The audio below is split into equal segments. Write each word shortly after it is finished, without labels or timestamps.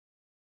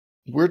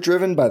We're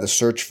driven by the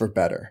search for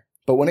better.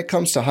 But when it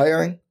comes to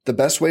hiring, the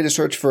best way to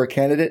search for a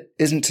candidate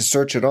isn't to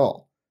search at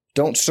all.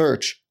 Don't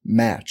search,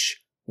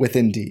 match with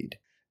Indeed.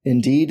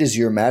 Indeed is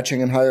your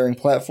matching and hiring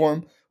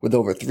platform with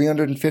over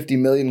 350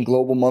 million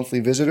global monthly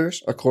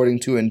visitors,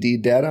 according to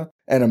Indeed data,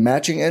 and a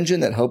matching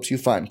engine that helps you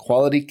find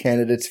quality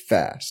candidates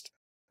fast.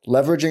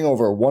 Leveraging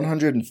over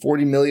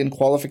 140 million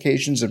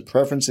qualifications and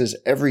preferences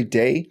every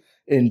day,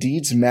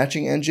 Indeed's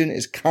matching engine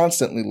is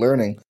constantly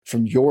learning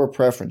from your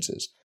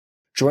preferences.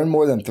 Join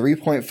more than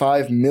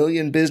 3.5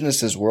 million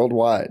businesses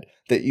worldwide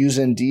that use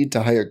Indeed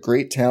to hire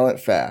great talent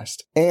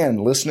fast.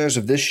 And listeners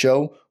of this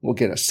show will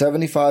get a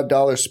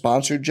 $75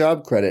 sponsored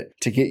job credit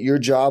to get your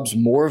jobs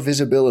more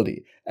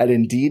visibility at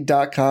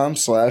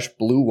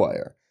Indeed.com/Blue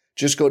Wire.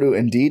 Just go to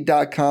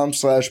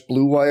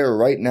Indeed.com/Blue Wire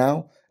right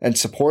now and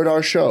support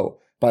our show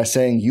by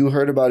saying you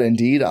heard about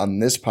Indeed on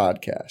this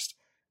podcast.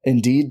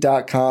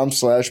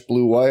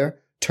 Indeed.com/Blue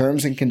Wire.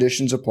 Terms and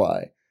conditions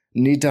apply.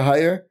 Need to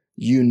hire?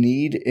 You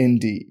need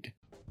Indeed.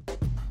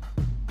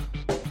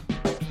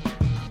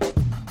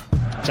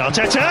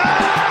 Arteta!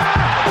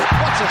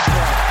 What a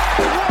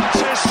strike! What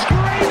a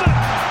screamer!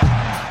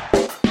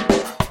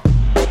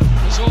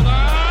 Zola!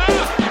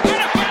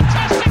 And a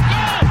fantastic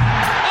goal!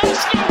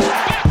 Arsenal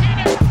back in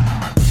it!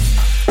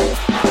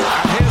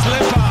 And here's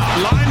Limpar,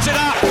 lines it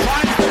up,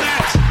 finds the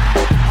net.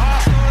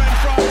 Arsenal in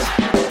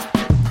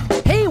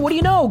front. Hey, what do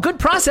you know? Good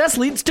process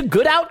leads to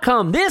good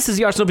outcome. This is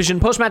the Arsenal Vision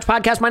post-match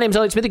podcast. My name is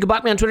Elliot Smith. You can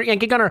block me on Twitter,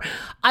 Yankee Gunner.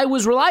 I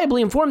was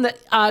reliably informed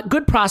that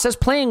good process,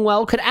 playing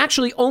well, could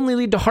actually only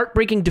lead to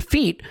heartbreaking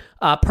defeat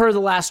per the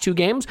last two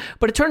games.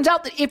 But it turns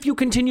out that if you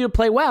continue to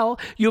play well,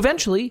 you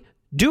eventually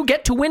do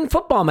get to win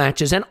football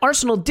matches. And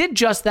Arsenal did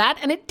just that,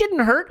 and it didn't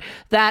hurt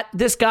that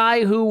this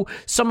guy who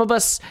some of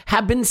us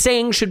have been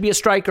saying should be a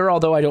striker,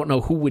 although I don't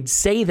know who would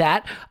say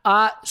that,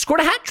 scored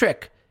a hat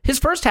trick. His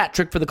first hat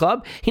trick for the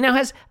club. He now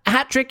has a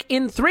hat trick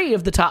in 3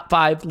 of the top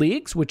 5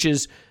 leagues, which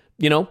is,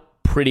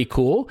 pretty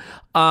cool.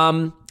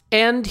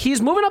 And he's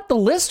moving up the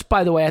list,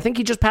 by the way. I think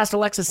he just passed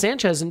Alexis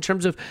Sanchez in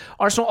terms of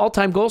Arsenal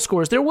all-time goal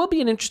scorers. There will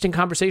be an interesting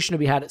conversation to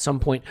be had at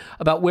some point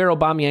about where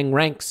Aubameyang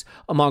ranks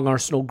among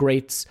Arsenal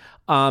greats,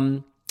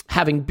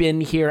 having been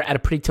here at a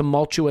pretty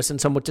tumultuous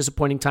and somewhat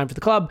disappointing time for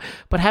the club,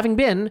 but having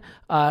been,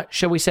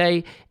 shall we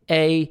say,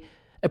 a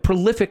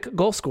prolific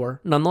goal scorer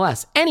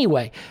nonetheless.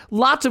 Anyway,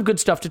 lots of good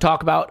stuff to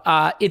talk about.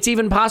 It's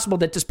even possible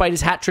that despite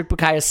his hat trick,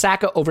 Bukayo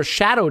Saka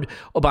overshadowed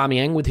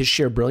Aubameyang with his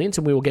sheer brilliance,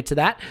 and we will get to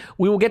that.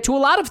 We will get to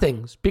a lot of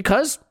things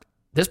because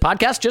this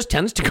podcast just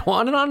tends to go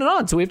on and on and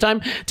on. So we have time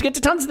to get to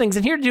tons of things.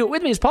 And here to do it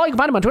with me is Paul. You can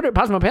find him on Twitter at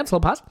PausMyPants. Hello,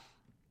 Pause.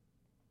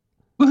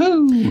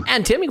 Woohoo!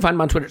 And Tim, you can find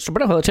him on Twitter at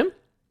Roberto. Hello, Tim.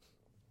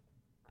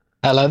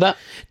 Hello there.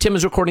 Tim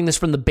is recording this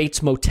from the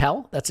Bates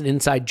Motel. That's an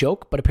inside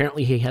joke, but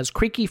apparently he has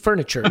creaky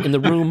furniture in the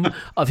room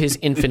of his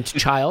infant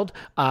child,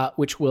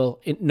 which will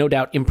no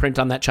doubt imprint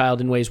on that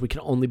child in ways we can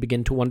only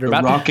begin to wonder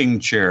about. A rocking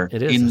chair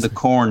in the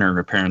corner,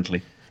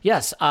 apparently.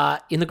 Yes,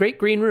 in the great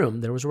green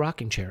room, there was a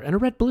rocking chair and a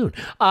red balloon.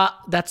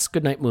 That's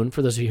Goodnight Moon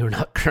for those of you who are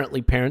not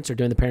currently parents or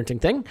doing the parenting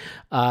thing,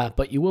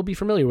 but you will be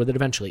familiar with it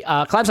eventually.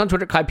 Clive's on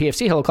Twitter,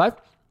 ClivePFC. Hello, Clive.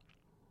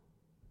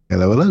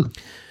 Hello.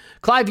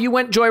 Clive, you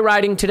went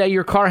joyriding today.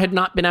 Your car had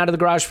not been out of the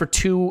garage for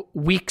 2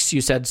 weeks,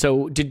 you said.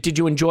 So did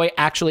you enjoy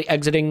actually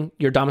exiting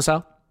your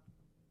domicile?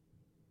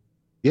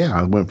 Yeah,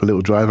 I went for a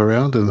little drive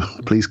around and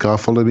the police car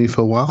followed me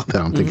for a while.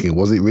 Then I'm thinking,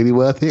 was it really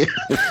worth it?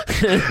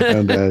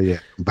 And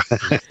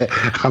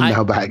I'm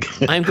now back.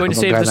 I'm going to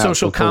save the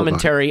social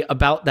commentary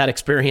about that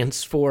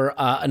experience for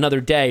another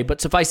day.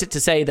 But suffice it to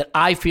say that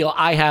I feel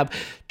I have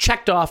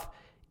checked off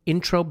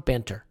intro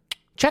banter.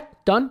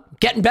 Check, done.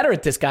 Getting better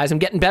at this, guys. I'm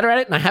getting better at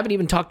it, and I haven't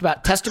even talked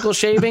about testicle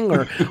shaving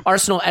or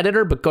Arsenal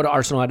Editor, but go to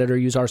Arsenal Editor,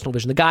 use Arsenal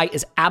Vision. The guy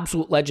is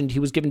absolute legend. He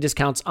was given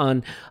discounts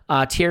on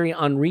Thierry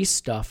Henry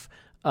stuff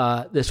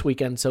this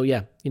weekend. So,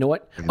 yeah, you know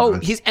what? Very oh,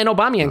 nice. he's and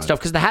Aubameyang stuff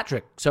because the hat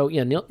trick. So,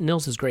 yeah,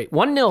 Nils is great.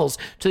 1-0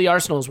 to the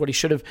Arsenal is what he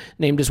should have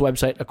named his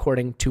website,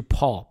 according to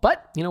Paul.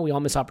 But, we all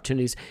miss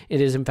opportunities.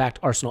 It is, in fact,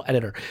 Arsenal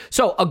Editor.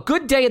 So, a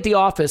good day at the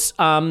office.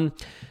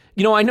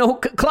 I know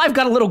Clive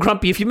got a little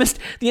grumpy. If you missed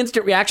the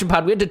instant reaction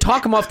pod, we had to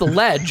talk him off the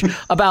ledge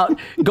about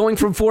going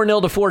from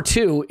 4-0 to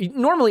 4-2.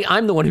 Normally,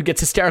 I'm the one who gets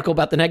hysterical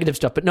about the negative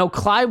stuff, but no,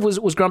 Clive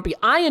was grumpy.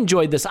 I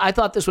enjoyed this. I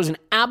thought this was an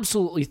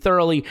absolutely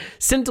thoroughly,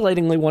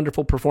 scintillatingly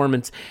wonderful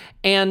performance.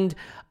 And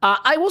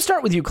I will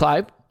start with you,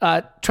 Clive.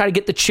 Try to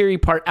get the cheery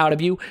part out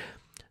of you.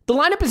 The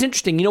lineup is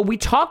interesting. We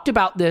talked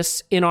about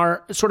this in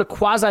our sort of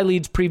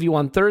quasi-Leeds preview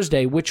on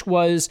Thursday, which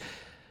was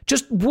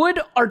just would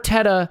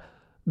Arteta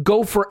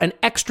go for an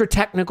extra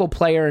technical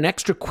player, an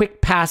extra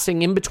quick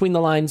passing in between the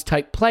lines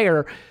type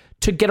player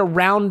to get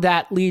around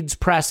that Leeds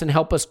press and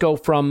help us go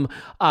from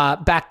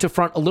back to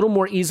front a little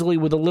more easily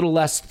with a little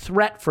less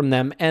threat from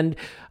them. And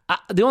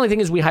the only thing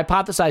is we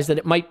hypothesized that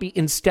it might be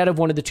instead of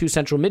one of the 2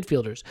 central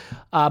midfielders.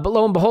 But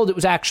lo and behold, it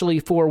was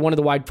actually for one of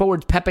the wide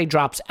forwards. Pepe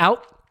drops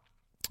out.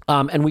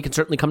 And we can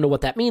certainly come to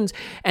what that means.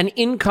 And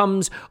in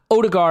comes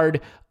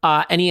Odegaard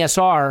and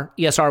ESR.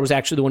 ESR was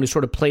actually the one who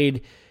sort of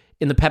played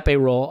in the Pepe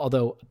role,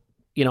 although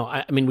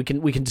I mean, we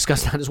can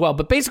discuss that as well.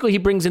 But basically, he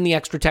brings in the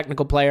extra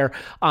technical player.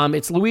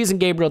 It's Luiz and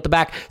Gabriel at the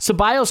back.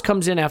 Ceballos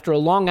comes in after a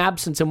long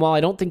absence, and while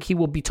I don't think he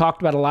will be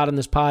talked about a lot in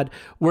this pod,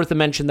 worth a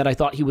mention that I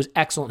thought he was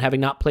excellent,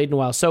 having not played in a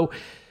while. So,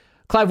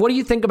 Clive, what do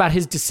you think about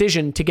his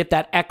decision to get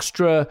that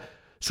extra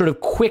sort of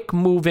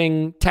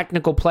quick-moving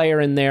technical player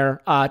in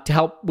there to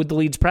help with the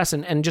Leeds press,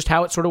 and just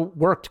how it sort of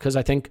worked? Because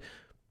I think,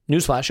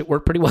 newsflash, it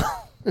worked pretty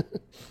well.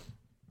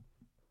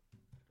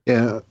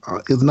 Yeah,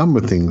 there's a number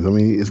of things. I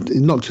mean, it's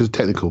not just a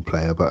technical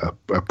player, but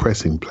a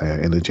pressing player,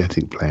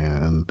 energetic player.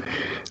 And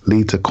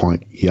Leeds are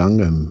quite young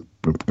and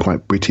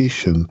quite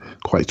British and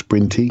quite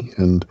sprinty.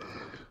 And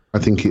I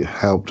think it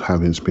helped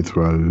having Smith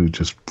Rowe, who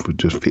just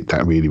fit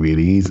that really,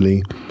 really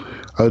easily.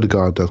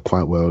 Odegaard does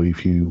quite well.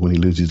 When he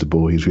loses the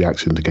ball, his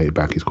reaction to get it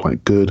back is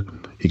quite good.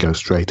 He goes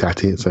straight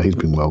at it, so he's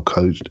been well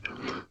coached.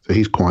 So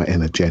he's quite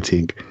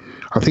energetic.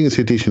 I think it's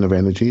the addition of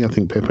energy. I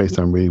think Pepe's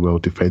done really well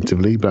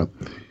defensively, but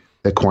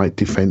they're quite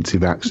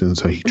defensive actions,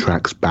 so he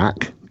tracks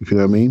back, if you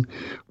know what I mean,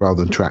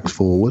 rather than tracks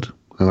forward.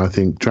 And I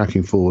think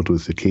tracking forward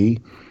was the key.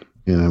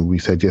 We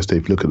said yesterday,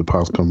 if you look at the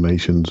past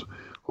combinations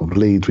of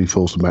Leeds, we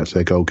forced them back to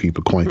their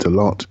goalkeeper quite a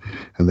lot,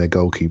 and their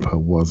goalkeeper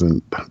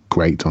wasn't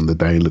great on the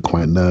day, looked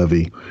quite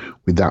nervy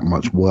with that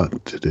much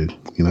work to do,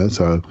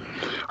 So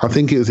I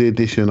think it was the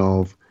addition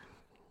of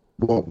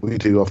what we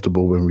do off the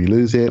ball when we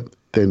lose it,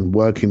 then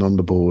working on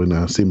the ball in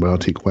a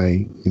symbiotic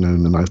way, in a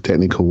nice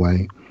technical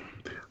way.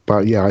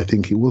 But yeah, I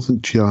think it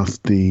wasn't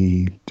just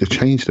the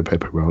change to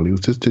Pepe role. It was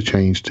just a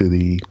change to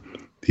the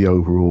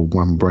overall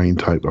one brain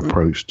type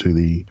approach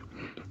to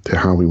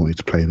how we wanted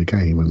to play the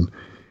game. And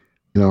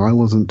I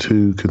wasn't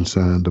too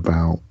concerned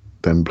about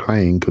them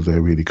playing because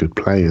they're really good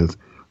players.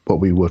 What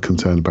we were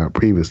concerned about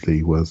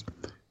previously was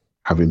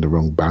having the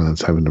wrong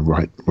balance, having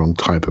the wrong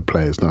type of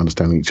players, not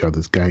understanding each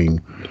other's game.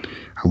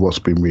 And what's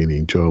been really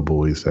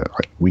enjoyable is that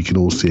we can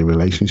all see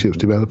relationships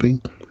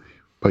developing.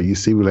 But you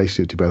see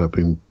relationships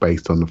developing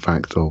based on the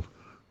fact of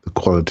the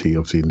quality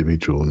of the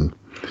individual. And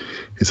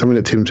it's something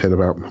that Tim said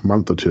about a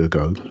month or two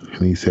ago.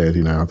 And he said,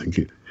 I think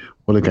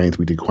one of the games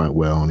we did quite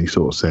well. And he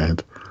sort of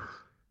said,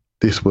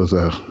 this was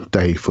a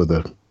day for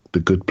the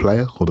good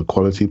player or the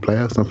quality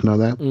player, something like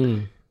that.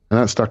 Mm. And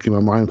that stuck in my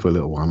mind for a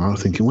little while. And I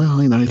was thinking, well,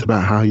 it's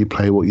about how you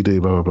play, what you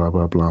do, blah, blah,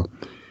 blah, blah, blah.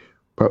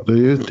 But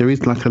there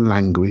is like a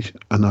language,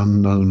 an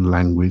unknown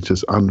language,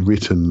 this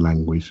unwritten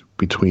language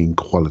between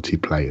quality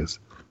players.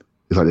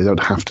 It's like they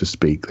don't have to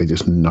speak. They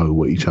just know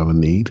what each other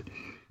need.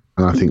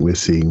 And I think we're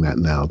seeing that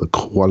now. The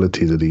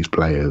qualities of these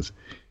players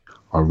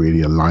are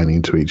really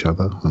aligning to each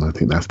other. And I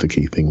think that's the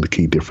key thing, the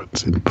key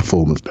difference in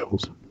performance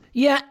levels.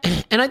 Yeah,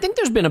 and I think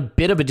there's been a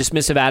bit of a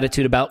dismissive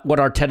attitude about what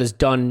Arteta's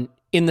done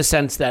in the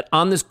sense that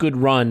on this good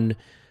run,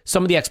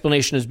 some of the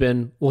explanation has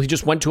been, well, he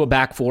just went to a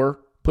back four,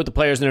 put the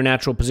players in their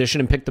natural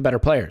position and picked the better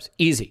players.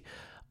 Easy.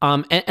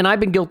 And I've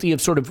been guilty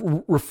of sort of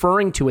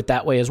referring to it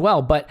that way as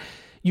well. But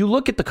you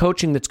look at the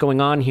coaching that's going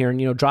on here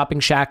and,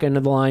 dropping Xhaka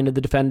into the line of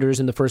the defenders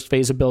in the first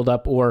phase of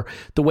build-up, or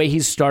the way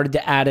he's started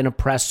to add in a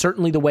press,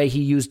 certainly the way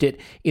he used it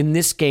in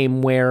this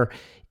game where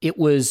it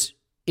was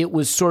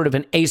sort of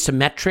an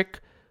asymmetric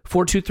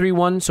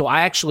 4-2-3-1. So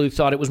I actually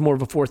thought it was more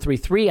of a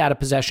 4-3-3 out of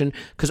possession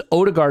because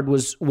Odegaard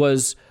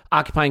was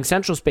occupying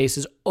central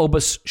spaces.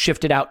 Obus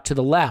shifted out to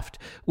the left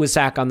with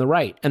Saka on the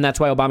right. And that's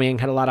why Aubameyang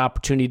had a lot of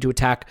opportunity to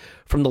attack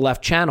from the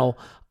left channel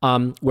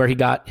where he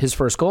got his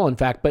first goal, in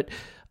fact. But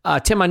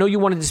Tim, I know you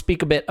wanted to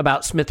speak a bit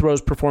about Smith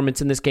Rowe's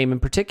performance in this game in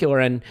particular,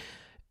 and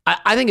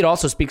I think it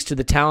also speaks to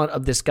the talent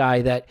of this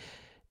guy that,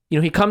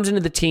 he comes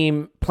into the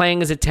team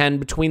playing as a 10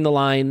 between the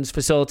lines,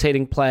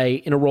 facilitating play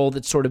in a role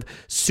that sort of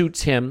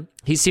suits him.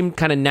 He seemed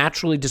kind of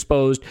naturally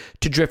disposed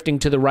to drifting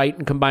to the right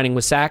and combining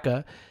with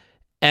Saka.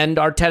 And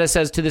Arteta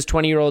says to this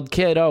 20-year-old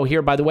kid, oh,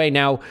 here, by the way,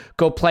 now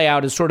go play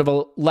out as sort of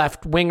a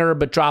left winger,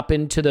 but drop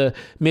into the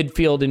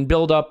midfield and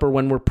build up or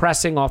when we're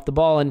pressing off the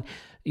ball. And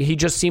he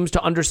just seems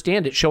to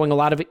understand it, showing a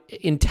lot of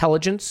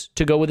intelligence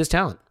to go with his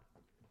talent.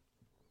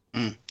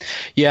 Mm.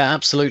 Yeah,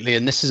 absolutely.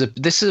 And this is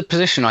a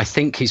position I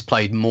think he's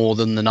played more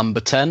than the number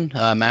 10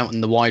 out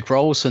in the wide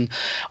roles. And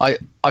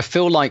I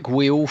feel like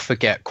we all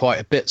forget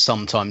quite a bit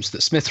sometimes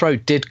that Smith Rowe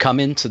did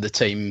come into the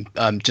team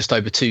just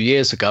over 2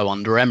 years ago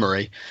under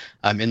Emery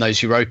in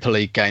those Europa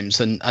League games.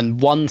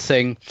 And one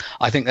thing,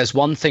 I think there's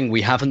one thing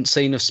we haven't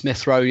seen of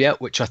Smith Rowe yet,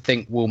 which I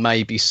think we'll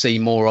maybe see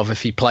more of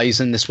if he plays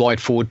in this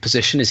wide forward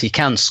position, is he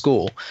can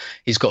score.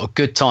 He's got a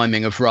good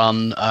timing of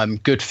run,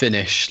 good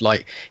finish.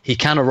 Like he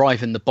can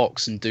arrive in the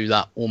box and do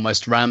that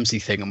almost Ramsey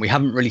thing. And we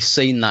haven't really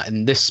seen that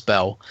in this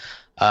spell.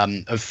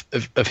 Of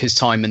his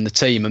time in the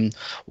team. And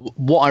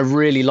what I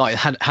really like,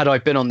 had I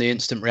been on the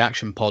instant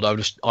reaction pod,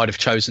 I'd have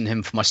chosen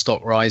him for my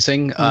stock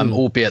rising,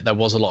 albeit there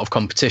was a lot of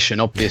competition,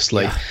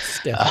 obviously,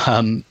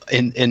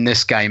 in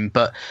this game.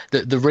 But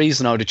the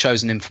reason I would have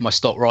chosen him for my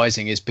stock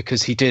rising is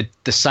because he did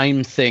the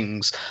same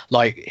things.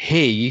 Like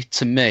he,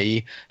 to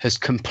me, has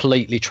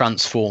completely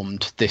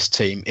transformed this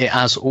team. It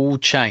has all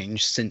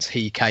changed since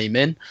he came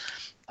in.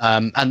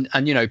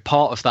 And you know,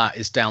 part of that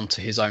is down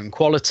to his own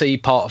quality.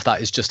 Part of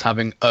that is just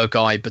having a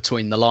guy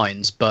between the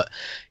lines. But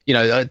you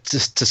know,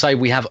 just to say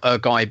we have a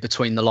guy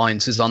between the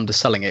lines is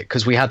underselling it,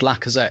 because we had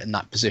Lacazette in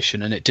that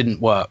position and it didn't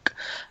work,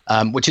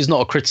 which is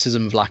not a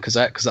criticism of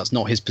Lacazette, because that's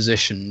not his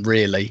position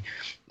really.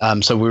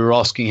 So we were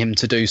asking him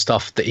to do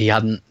stuff that he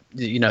hadn't,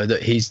 you know,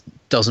 that he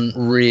doesn't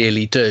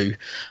really do.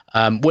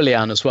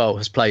 Willian as well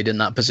has played in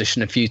that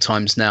position a few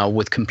times now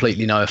with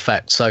completely no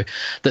effect. So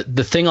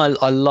the thing I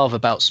love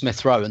about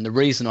Smith Rowe, and the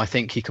reason I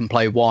think he can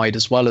play wide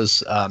as well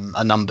as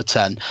a number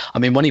 10, I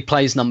mean, when he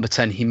plays number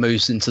 10, he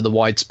moves into the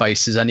wide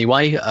spaces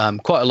anyway,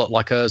 quite a lot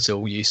like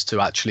Ozil used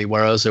to, actually,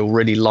 where Ozil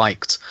really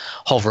liked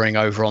hovering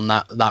over on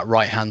that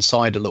right-hand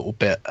side a little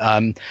bit.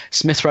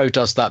 Smith Rowe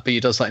does that, but he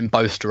does that in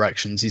both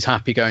directions. He's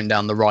happy going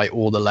down the right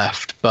or the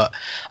left, but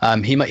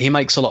he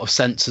makes a lot of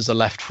sense as a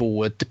left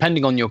forward,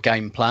 depending on your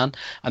game plan.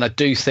 And I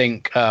do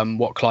think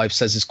what Clive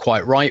says is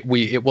quite right.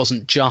 It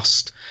wasn't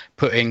just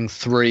putting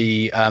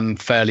three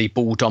fairly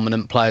ball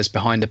dominant players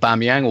behind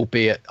Aubameyang,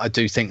 albeit I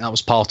do think that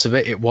was part of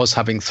it. It was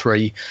having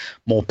three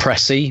more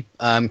pressy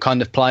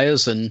kind of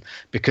players, and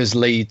because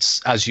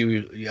Leeds, as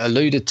you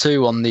alluded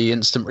to on the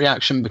instant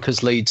reaction,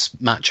 because Leeds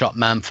match up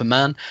man for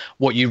man,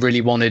 what you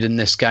really wanted in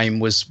this game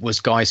was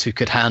guys who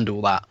could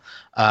handle that.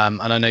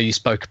 And I know you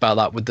spoke about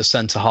that with the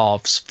centre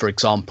halves, for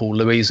example.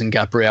 Luiz and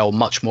Gabriel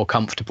much more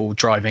comfortable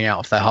driving out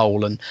of their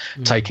hole and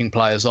taking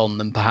players on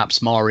than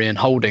perhaps Mari and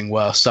Holding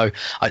were. So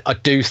I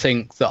do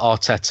think that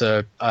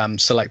Arteta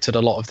selected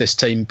a lot of this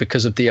team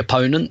because of the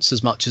opponents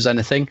as much as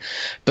anything.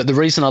 But the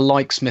reason I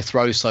like Smith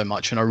Rowe so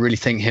much, and I really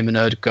think him and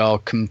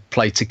Ødegaard can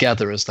play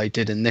together as they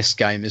did in this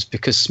game, is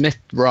because Smith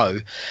Rowe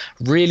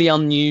really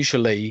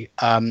unusually,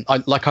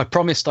 I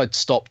promised I'd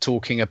stop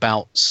talking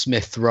about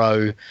Smith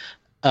Rowe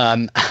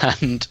and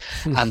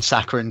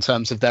Saka in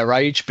terms of their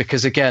age,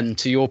 because again,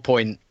 to your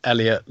point,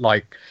 Elliot,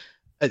 like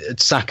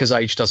Saka's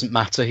age doesn't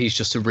matter. He's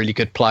just a really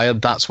good player.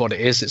 That's what it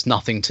is. It's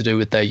nothing to do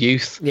with their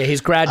youth. Yeah, he's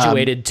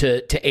graduated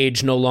to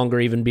age no longer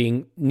even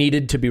being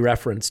needed to be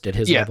referenced at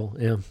his level.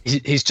 Yeah,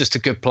 he's just a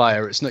good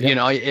player. It's not, you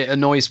know, it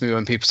annoys me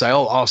when people say,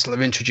 "Oh, Arsenal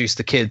have introduced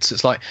the kids."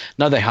 It's like,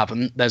 no, they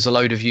haven't. There's a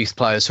load of youth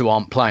players who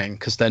aren't playing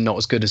because they're not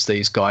as good as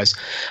these guys.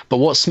 But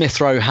what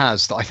Smith Rowe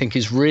has that I think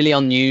is really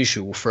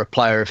unusual for a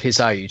player of his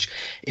age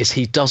is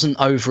he doesn't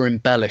over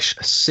embellish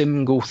a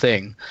single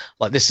thing.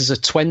 Like, this is a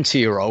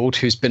 20-year-old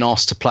who's been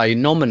asked to play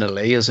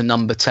nominally as a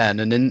number 10,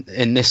 and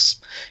in this,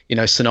 you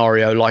know,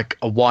 scenario, like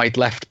a wide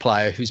left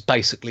player who's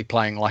basically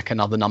playing like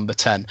another number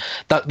 10.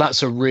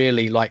 That's a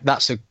really, like,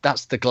 that's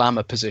the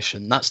glamour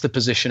position. That's the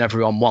position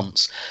everyone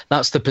wants.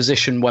 That's the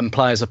position when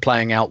players are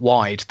playing out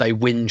wide, they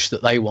whinge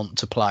that they want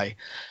to play.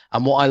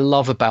 And what I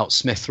love about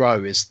Smith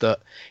Rowe is that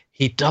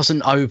he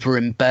doesn't over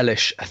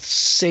embellish a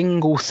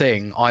single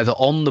thing, either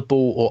on the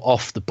ball or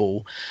off the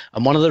ball.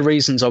 And one of the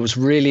reasons I was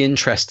really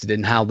interested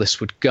in how this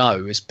would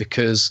go is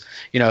because,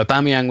 you know,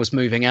 Aubameyang was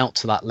moving out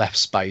to that left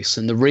space.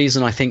 And the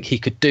reason I think he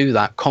could do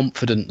that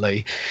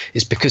confidently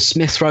is because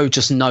Smith Rowe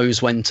just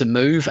knows when to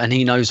move and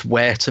he knows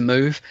where to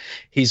move.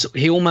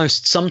 He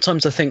almost,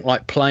 sometimes I think,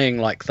 like playing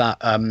like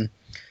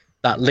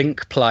that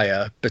link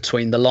player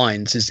between the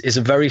lines is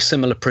a very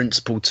similar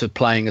principle to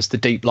playing as the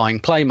deep lying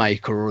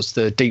playmaker or as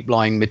the deep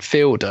lying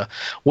midfielder.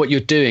 What you're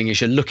doing is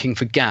you're looking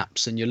for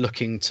gaps and you're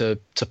looking to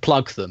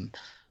plug them.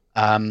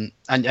 And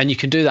you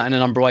can do that in a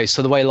number of ways.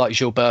 So the way like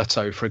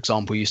Gilberto, for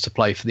example, used to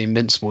play for the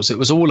Invincibles, it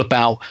was all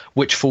about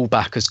which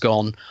fullback has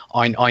gone.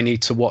 I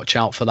need to watch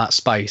out for that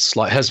space.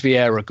 Like, has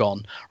Vieira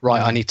gone?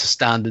 Right, I need to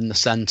stand in the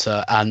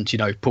centre and, you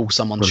know, pull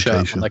someone's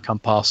shirt when they come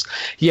past.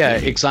 Yeah,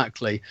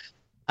 exactly.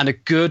 And a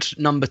good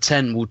number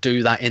 10 will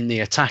do that in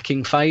the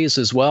attacking phase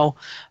as well.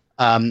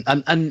 And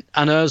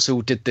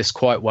Ozil did this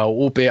quite well,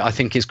 albeit I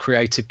think his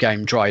creative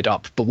game dried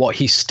up. But what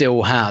he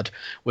still had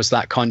was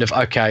that kind of,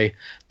 okay,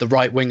 the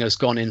right winger's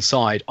gone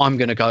inside, I'm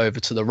going to go over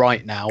to the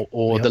right now,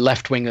 or the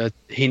left winger,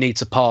 he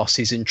needs a pass,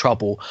 he's in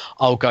trouble,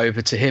 I'll go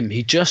over to him.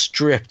 He just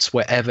drifts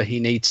wherever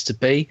he needs to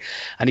be,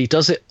 and he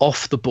does it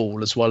off the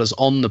ball as well as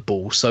on the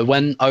ball. So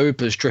when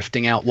Oba's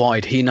drifting out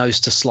wide, he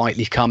knows to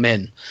slightly come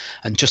in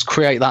and just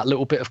create that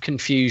little bit of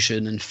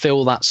confusion and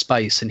fill that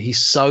space, and he's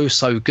so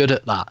good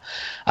at that.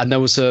 And there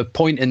was a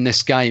point in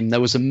this game,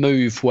 there was a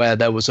move where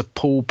there was a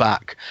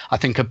pullback. I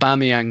think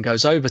Aubameyang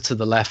goes over to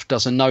the left,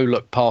 does a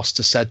no-look pass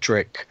to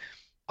Cedric,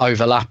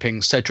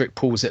 overlapping. Cedric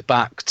pulls it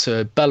back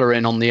to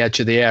Bellerin on the edge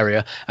of the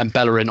area, and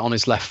Bellerin on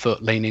his left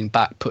foot leaning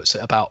back puts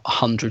it about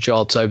 100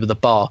 yards over the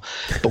bar.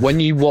 But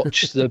when you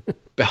watch the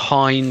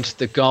behind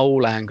the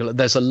goal angle,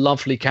 there's a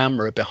lovely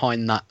camera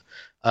behind that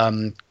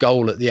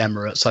goal at the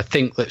Emirates, I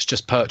think, that's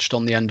just perched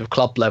on the end of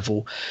club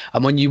level.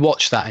 And when you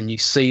watch that and you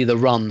see the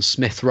run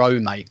Smith Rowe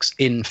makes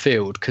in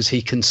field, because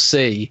he can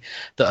see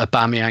that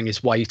Aubameyang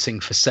is waiting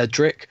for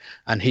Cedric,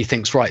 and he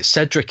thinks, right,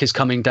 Cedric is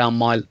coming down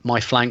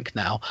my flank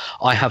now,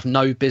 I have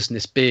no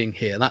business being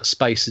here, that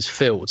space is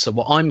filled, so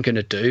what I'm going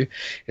to do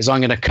is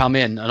I'm going to come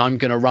in and I'm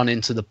going to run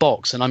into the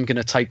box and I'm going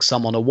to take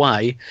someone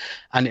away.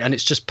 And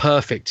it's just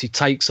perfect. He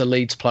takes a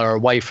Leeds player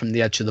away from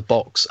the edge of the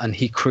box and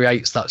he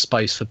creates that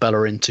space for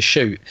Bellerin to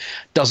shoot. boot,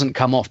 doesn't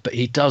come off, but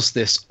he does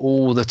this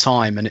all the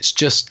time. And it's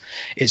just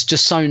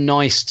so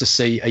nice to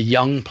see a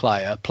young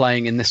player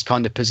playing in this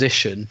kind of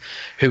position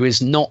who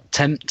is not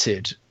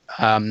tempted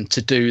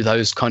to do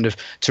those kind of,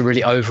 to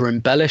really over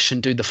embellish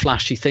and do the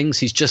flashy things.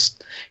 He's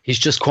just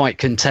quite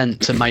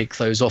content to make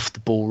those off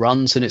the ball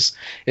runs, and it's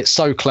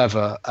so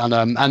clever.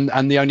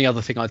 And the only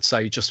other thing I'd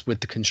say, just with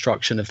the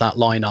construction of that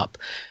lineup,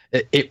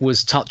 it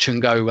was touch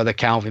and go whether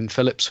Calvin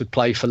Phillips would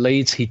play for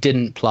Leeds. He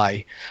didn't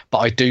play, but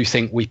I do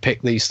think we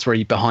picked these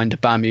three behind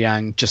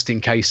Aubameyang just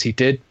in case he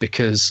did,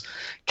 because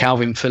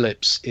Calvin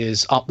Phillips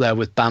is up there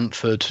with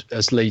Bamford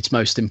as Leeds'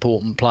 most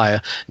important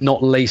player,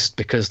 not least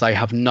because they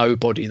have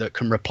nobody that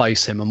can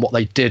replace him. And what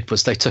they did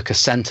was they took a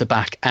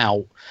centre-back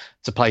out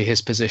to play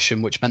his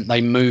position, which meant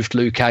they moved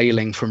Luke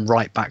Ayling from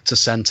right back to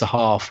centre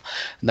half,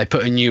 and they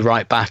put a new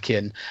right back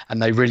in,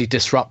 and they really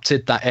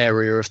disrupted that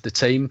area of the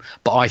team.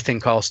 But I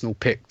think Arsenal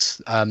picked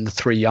the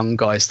three young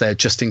guys there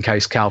just in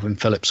case Calvin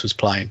Phillips was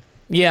playing.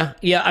 Yeah.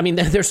 I mean,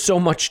 there's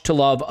so much to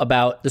love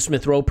about the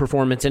Smith Rowe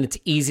performance, and it's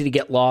easy to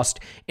get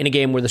lost in a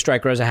game where the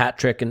striker has a hat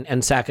trick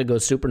and Saka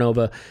goes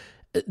supernova.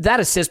 That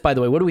assist, by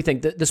the way, what do we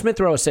think? The Smith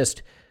Rowe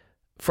assist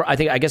for, I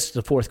guess it's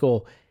the fourth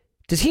goal.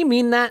 Does he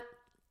mean that?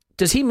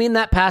 Does he mean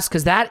that pass?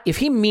 Because that, if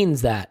he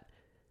means that,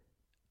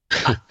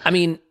 I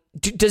mean,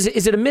 is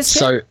it a miss?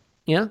 So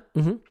yeah,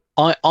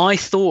 I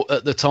thought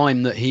at the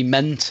time that he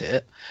meant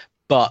it,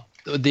 but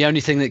the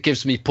only thing that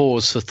gives me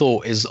pause for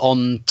thought is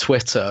on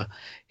Twitter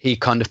he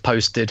kind of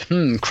posted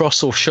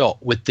cross or shot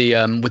with the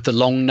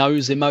long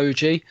nose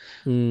emoji,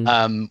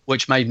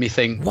 which made me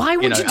think, why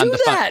would you do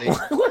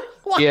that?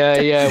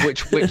 Yeah,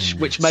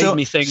 which made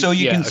me think. So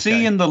you can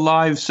see in the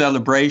live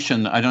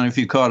celebration, I don't know if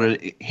you caught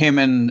it,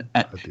 him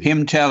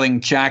telling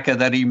Xhaka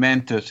that he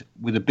meant it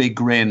with a big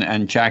grin,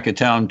 and Xhaka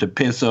telling him to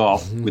piss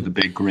off with a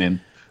big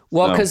grin.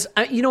 Well, because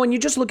when you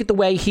just look at the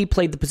way he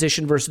played the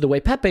position versus the way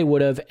Pepe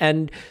would have,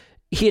 and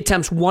he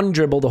attempts one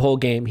dribble the whole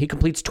game. He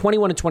completes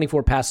 21 of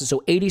 24 passes,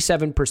 so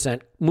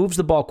 87%, moves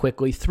the ball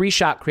quickly, 3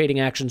 shot creating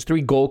actions,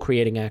 3 goal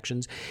creating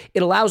actions.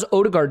 It allows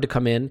Odegaard to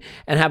come in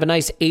and have a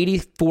nice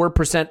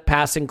 84%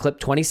 passing clip,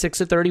 26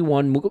 of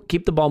 31,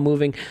 keep the ball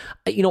moving.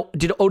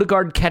 Did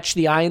Odegaard catch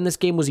the eye in this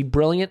game? Was he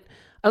brilliant?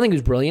 I don't think he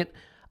was brilliant.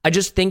 I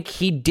just think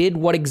he did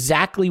what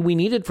exactly we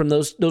needed from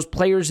those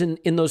players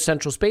in those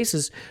central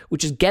spaces,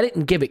 which is get it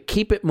and give it,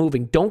 keep it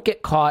moving, don't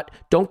get caught,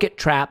 don't get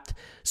trapped.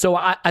 So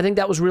I think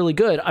that was really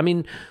good. I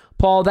mean,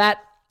 Paul, that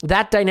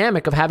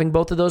dynamic of having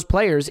both of those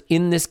players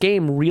in this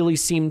game really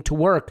seemed to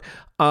work.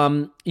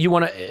 You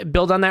want to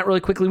build on that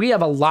really quickly? We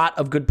have a lot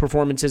of good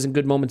performances and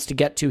good moments to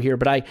get to here,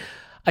 but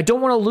I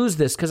don't want to lose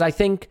this because I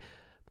think,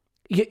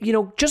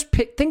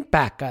 think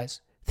back,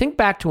 guys. Think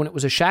back to when it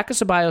was a Xhaka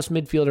Ceballos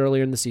midfield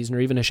earlier in the season,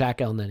 or even a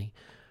Shaq El Neni,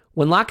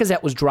 when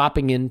Lacazette was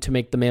dropping in to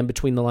make the man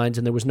between the lines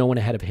and there was no one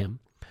ahead of him.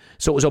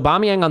 So it was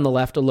Aubameyang on the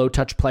left, a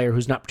low-touch player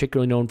who's not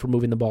particularly known for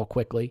moving the ball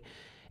quickly,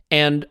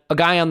 and a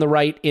guy on the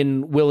right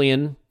in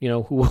Willian,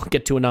 who we'll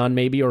get to anon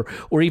maybe, or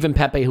even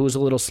Pepe, who was a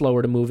little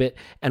slower to move it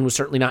and was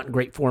certainly not in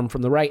great form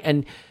from the right.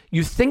 And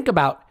you think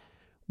about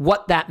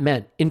what that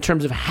meant in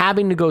terms of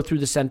having to go through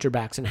the center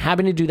backs and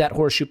having to do that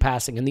horseshoe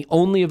passing and the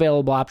only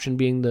available option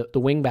being the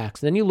wing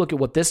backs. And then you look at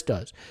what this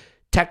does.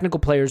 Technical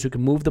players who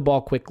can move the ball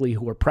quickly,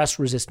 who are press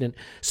resistant,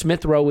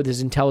 Smith Rowe with his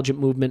intelligent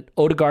movement,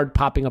 Odegaard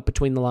popping up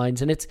between the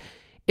lines, and it's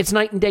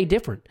night and day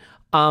different.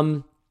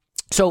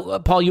 So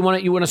Paul, you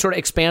want to sort of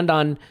expand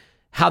on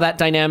how that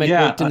dynamic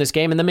worked in this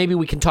game, and then maybe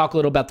we can talk a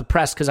little about the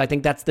press, because I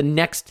think that's the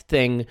next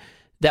thing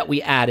that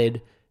we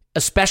added,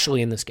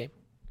 especially in this game.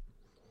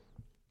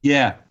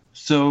 Yeah.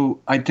 So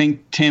I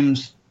think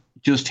Tim's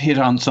just hit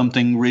on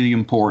something really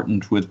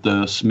important with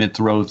the Smith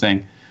Rowe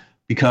thing,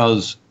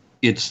 because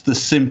it's the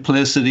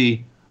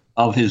simplicity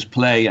of his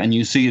play, and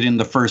you see it in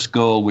the first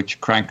goal,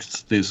 which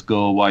cracks this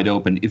goal wide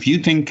open. If you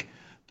think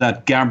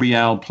that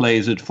Gabriel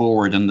plays it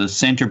forward and the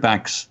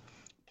centre-backs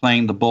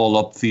playing the ball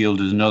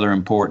upfield is another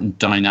important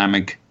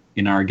dynamic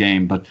in our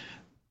game, but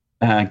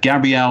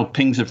Gabriel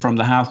pings it from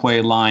the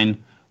halfway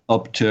line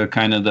up to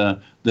kind of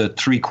the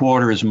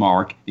three-quarters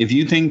mark. If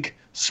you think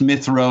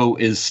Smith Rowe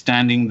is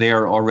standing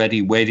there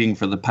already waiting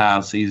for the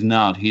pass, he's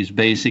not. He's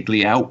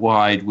basically out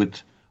wide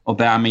with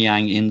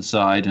Aubameyang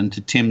inside, and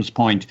to Tim's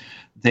point,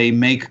 they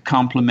make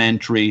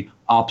complementary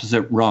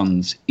opposite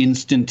runs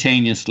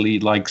instantaneously,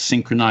 like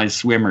synchronized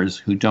swimmers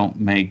who don't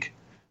make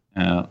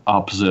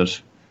opposite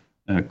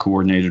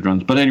coordinated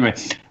runs. But anyway,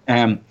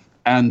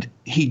 and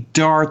he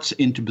darts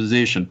into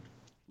position.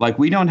 Like,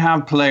 we don't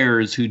have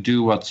players who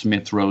do what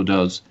Smith Rowe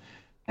does.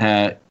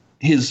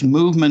 His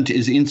movement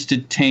is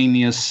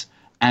instantaneous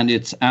and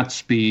it's at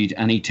speed,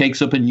 and he takes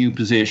up a new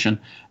position.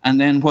 And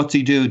then what's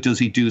he do? Does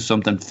he do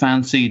something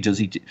fancy?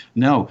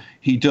 No,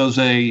 he does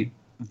a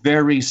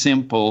very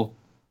simple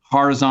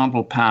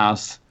horizontal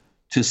pass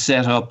to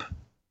set up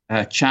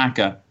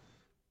Xhaka,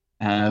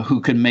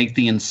 who can make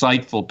the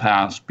insightful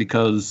pass,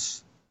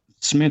 because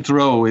Smith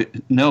Rowe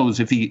knows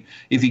if he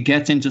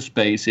gets into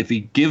space, if he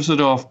gives it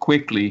off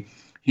quickly,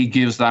 he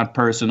gives that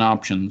person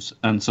options.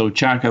 And so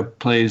Xhaka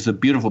plays a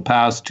beautiful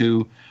pass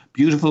to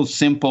beautiful,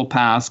 simple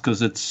pass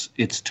because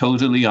it's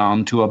totally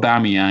on to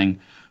Aubameyang,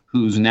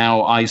 who's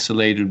now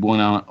isolated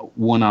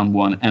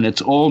one-on-one. And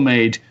it's all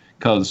made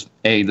because,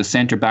 the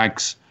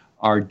centre-backs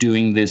are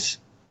doing this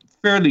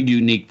fairly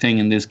unique thing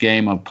in this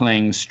game of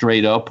playing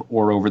straight up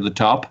or over the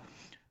top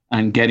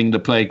and getting the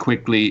play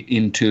quickly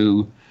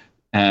into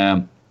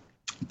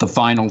the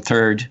final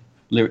third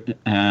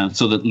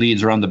so that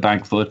Leeds are on the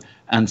back foot.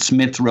 And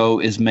Smith Rowe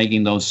is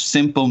making those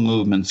simple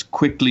movements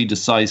quickly,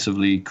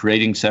 decisively,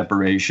 creating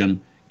separation,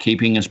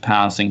 keeping his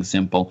passing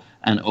simple,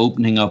 and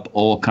opening up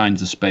all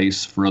kinds of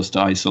space for us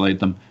to isolate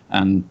them.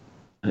 And,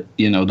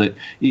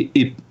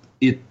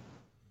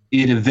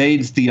 it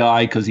evades the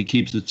eye because he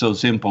keeps it so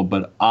simple.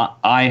 But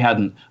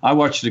I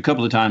watched it a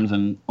couple of times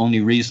and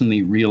only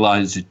recently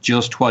realized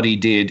just what he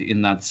did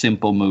in that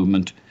simple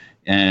movement.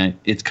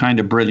 It's kind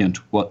of brilliant.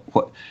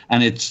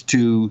 And it's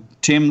to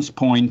Tim's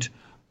point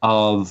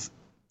of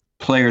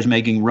players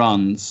making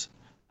runs,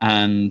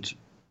 and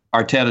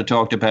Arteta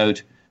talked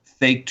about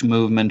faked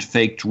movement,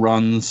 faked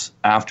runs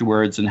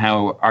afterwards, and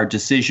how our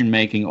decision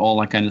making, all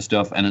that kind of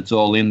stuff, and it's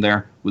all in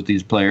there with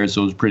these players.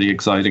 So it was pretty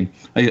exciting.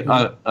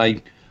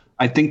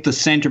 I think the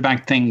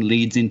centre-back thing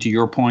leads into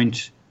your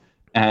point,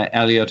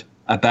 Elliot,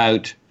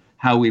 about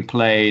how we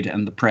played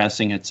and the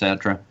pressing,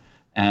 etc.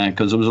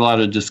 Because there was a lot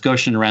of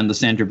discussion around the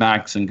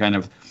centre-backs and kind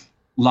of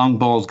long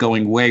balls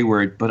going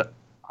wayward. But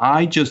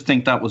I just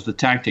think that was the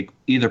tactic.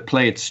 Either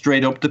play it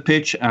straight up the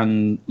pitch,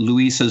 and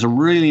Luis has a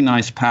really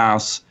nice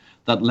pass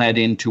that led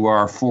into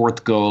our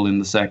fourth goal in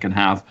the second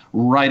half,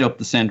 right up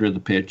the centre of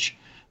the pitch.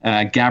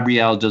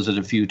 Gabriel does it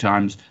a few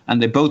times,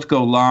 and they both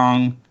go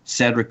long.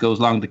 Cedric goes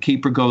long. The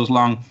keeper goes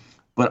long.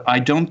 But I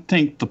don't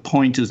think the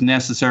point is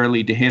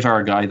necessarily to hit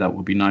our guy. That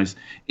would be nice.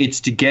 It's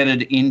to get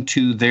it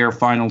into their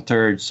final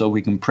third so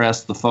we can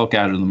press the fuck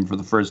out of them for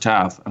the first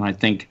half. And I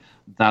think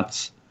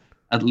that's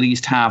at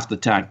least half the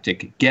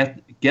tactic.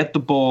 Get the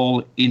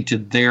ball into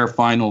their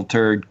final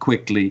third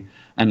quickly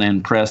and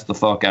then press the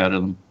fuck out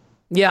of them.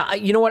 Yeah,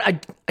 you know what? I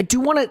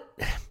do want to...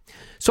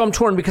 So I'm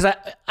torn because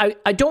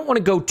I don't want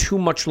to go too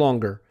much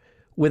longer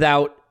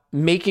without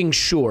making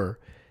sure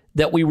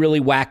that we really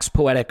wax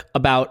poetic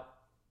about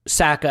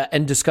Saka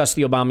and discuss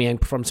the Aubameyang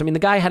performance. I mean, the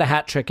guy had a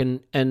hat trick,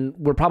 and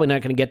we're probably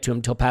not going to get to him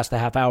until past the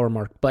half-hour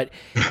mark, but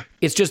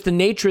it's just the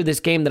nature of this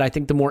game that I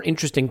think the more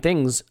interesting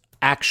things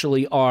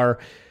actually are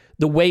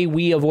the way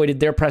we avoided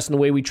their press and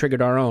the way we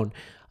triggered our own.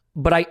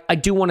 But I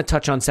do want to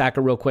touch on Saka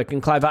real quick. And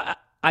Clive,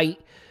 I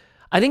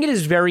think it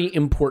is very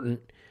important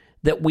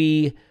that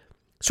we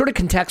sort of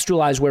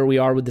contextualize where we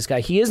are with this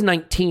guy. He is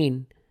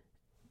 19.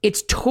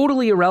 It's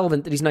totally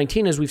irrelevant that he's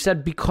 19, as we've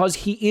said, because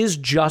he is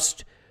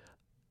just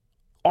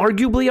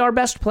arguably our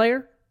best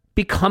player,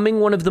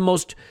 becoming one of the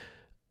most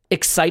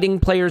exciting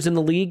players in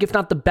the league, if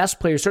not the best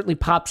player, certainly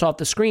pops off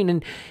the screen.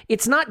 And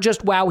it's not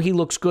just, wow, he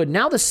looks good.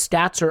 Now the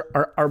stats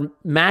are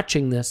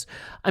matching this.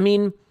 I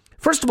mean,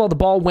 first of all, the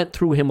ball went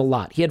through him a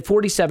lot. He had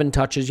 47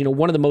 touches,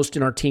 one of the most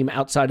in our team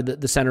outside of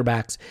the center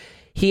backs.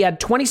 He had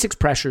 26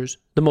 pressures,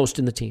 the most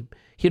in the team.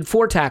 He had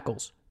 4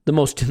 tackles, the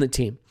most in the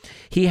team.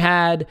 He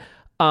had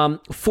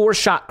 4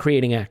 shot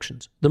creating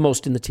actions, the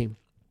most in the team.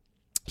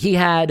 He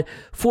had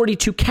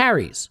 42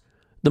 carries,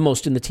 the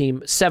most in the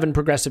team, 7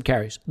 progressive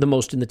carries, the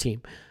most in the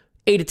team,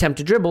 8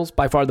 attempted dribbles,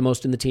 by far the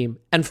most in the team,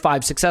 and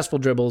 5 successful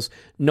dribbles.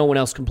 No one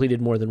else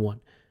completed more than 1. I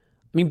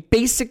mean,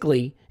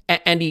 basically,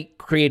 and he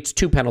creates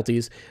 2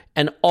 penalties,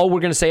 and all we're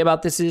going to say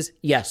about this is,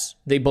 yes,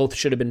 they both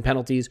should have been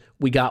penalties.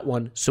 We got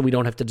one, so we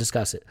don't have to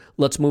discuss it.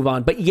 Let's move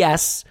on. But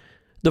yes,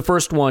 the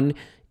first one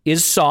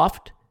is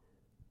soft,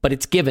 but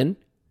it's given,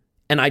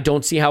 and I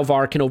don't see how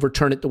VAR can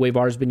overturn it the way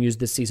VAR has been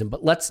used this season.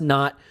 But let's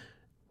not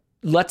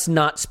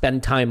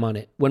spend time on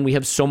it when we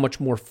have so much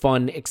more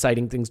fun,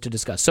 exciting things to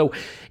discuss. So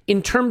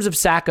in terms of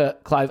Saka,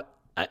 Clive,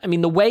 I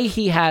mean, the way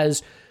he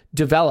has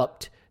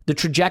developed, the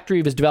trajectory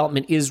of his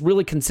development is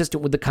really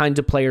consistent with the kinds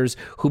of players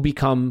who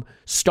become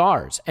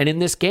stars. And in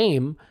this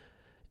game,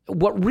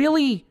 what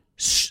really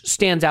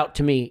stands out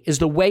to me is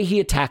the way he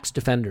attacks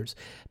defenders.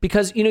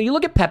 Because, you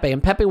look at Pepe,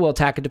 and Pepe will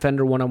attack a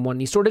defender one-on-one.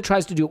 He sort of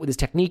tries to do it with his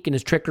technique and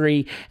his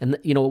trickery and,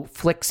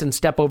 flicks and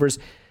step-overs.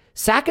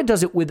 Saka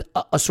does it with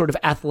a sort of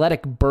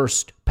athletic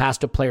burst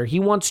past a player. He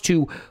wants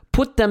to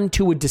put them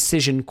to a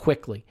decision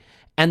quickly,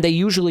 and they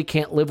usually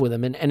can't live with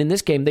him. And in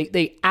this game,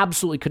 they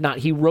absolutely could not.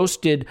 He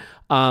roasted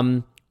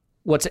Alioski,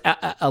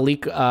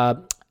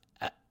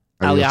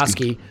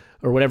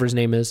 or whatever his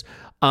name is,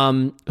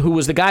 who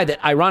was the guy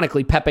that,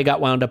 ironically, Pepe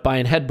got wound up by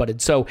and headbutted.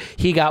 So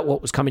he got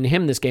what was coming to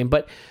him this game.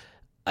 But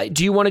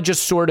do you want to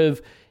just sort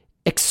of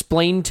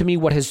explain to me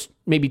what has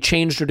maybe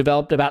changed or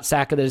developed about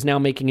Saka that is now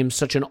making him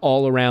such an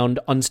all-around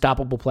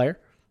unstoppable player?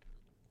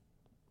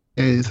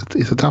 Yeah,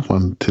 it's a tough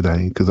one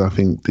today because I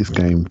think this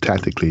game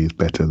tactically is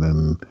better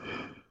than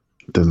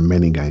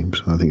many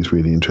games. I think it's a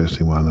really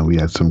interesting one, and we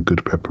had some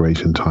good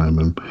preparation time,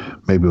 and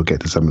maybe we'll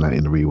get to some of that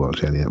in the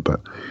rewatch, Elliot.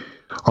 But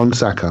on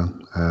Saka,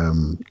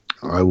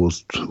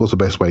 what's the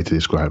best way to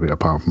describe it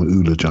apart from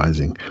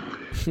eulogizing?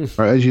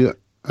 Right,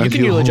 You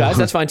can eulogize.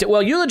 That's fine too.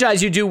 Well,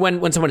 eulogize you do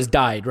when someone has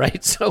died,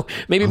 right? So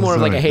maybe more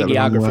of like a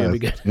hagiography would be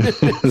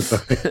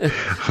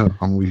good.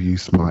 I'm with you,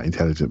 smart,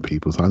 intelligent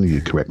people. So I knew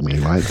you'd correct me,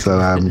 right?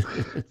 So,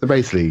 so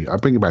basically, I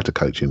bring it back to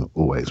coaching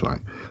always, right?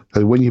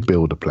 So when you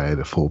build a player,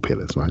 there are 4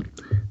 pillars, right?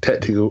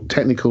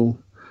 Technical,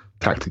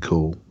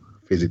 tactical,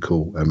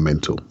 physical, and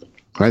mental.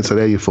 Right? So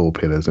they're your 4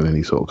 pillars in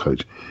any sort of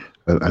coach.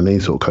 And any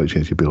sort of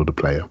coaching as you build a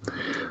player.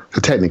 So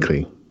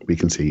technically, we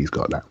can see he's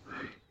got that.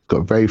 He's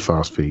got very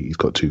fast feet. He's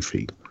got 2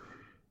 feet.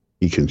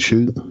 He can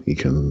shoot. He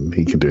can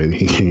do it.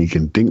 He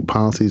can dink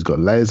passes. He's got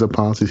layers of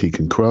passes. He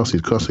can cross.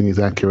 His crossing is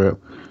accurate,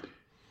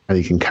 and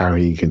he can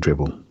carry. He can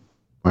dribble.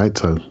 Right.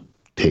 So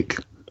tick.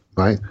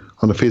 Right.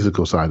 On the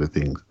physical side of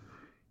things,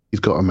 he's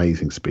got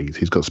amazing speed.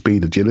 He's got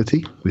speed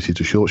agility, which is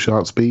a short,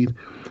 sharp speed.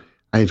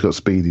 And he's got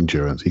speed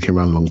endurance. He can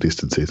run long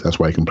distances. That's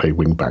why he can play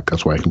wing back.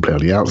 That's why he can play on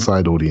the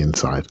outside or the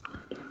inside.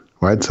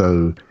 Right?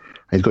 So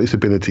he's got this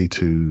ability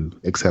to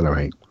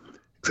accelerate.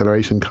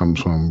 Acceleration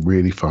comes from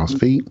really fast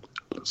feet,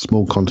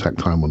 small contact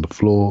time on the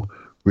floor,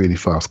 really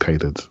fast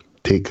cadence.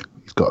 Tick,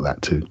 he's got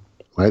that too.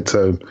 Right?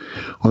 So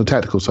on the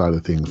tactical side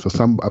of things, for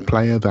a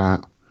player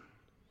that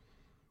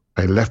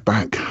a left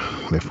back,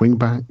 left wing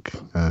back,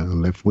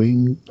 left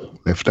wing,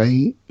 left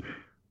 8,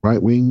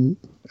 right wing,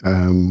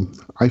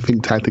 I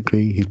think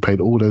tactically he's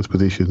played all those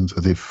positions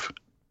as if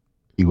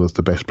he was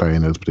the best player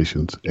in those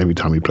positions every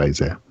time he plays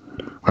there.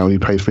 Right, when he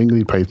plays for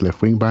England, he plays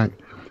left wing back.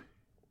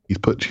 He's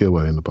put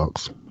Chilwell in the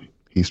box.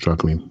 He's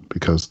struggling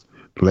because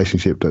the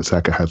relationship that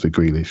Saka has with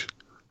Grealish,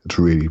 it's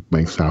really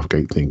makes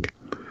Southgate think.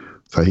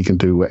 So he can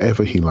do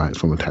whatever he likes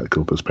from a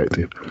tactical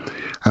perspective.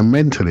 And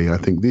mentally, I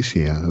think this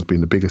year has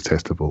been the biggest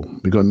test of all.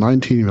 We've got a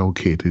 19-year-old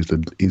kid who's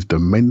the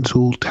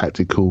mental,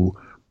 tactical,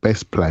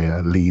 best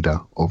player, leader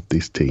of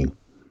this team.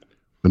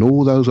 When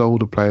all those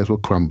older players were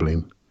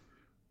crumbling,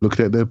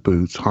 looking at their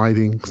boots,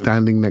 hiding,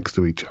 standing next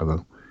to each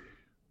other,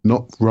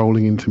 not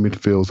rolling into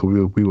midfield, so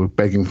we were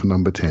begging for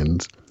number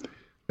 10s.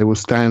 They were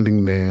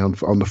standing there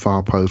on the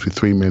far post with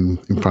 3 men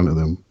in front of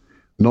them,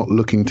 not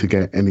looking to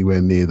get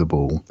anywhere near the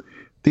ball.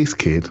 This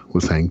kid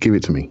was saying, give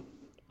it to me.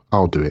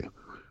 I'll do it.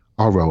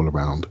 I'll roll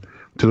around.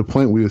 To the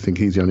point we were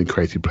thinking he's the only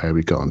creative player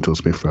we got until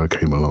Smith Rowe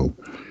came along.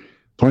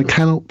 So I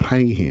cannot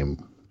pay him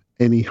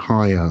any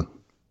higher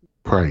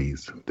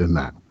praise than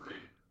that.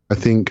 I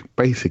think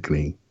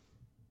basically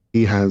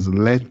he has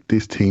led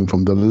this team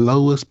from the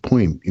lowest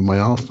point in my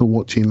Arsenal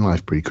watching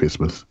life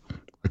pre-Christmas.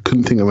 I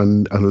couldn't think of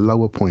a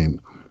lower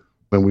point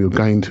when we were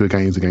going to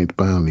games against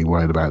Burnley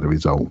worried about the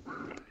result.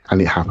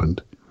 And it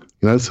happened.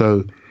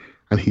 So,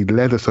 and he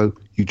led us. So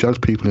you judge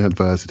people in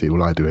adversity.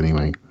 Well, I do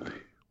anyway.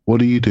 What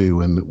do you do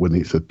when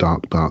it's a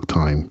dark, dark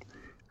time?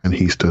 And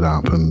he stood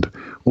up. And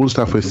all the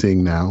stuff we're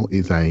seeing now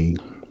is a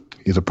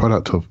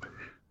product of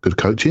good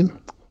coaching,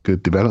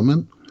 good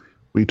development.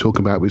 We talk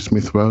about with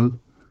Smith Rowe,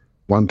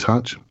 one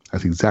touch.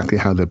 That's exactly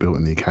how they're built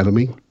in the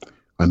academy.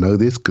 I know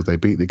this because they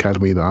beat the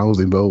academy that I was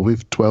involved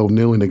with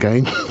 12-0 in the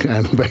game.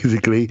 And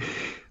basically,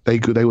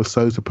 they were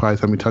so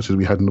surprised how many touches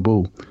we had on the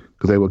ball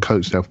because they were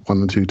coached to have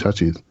 1 and 2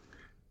 touches.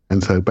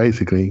 And so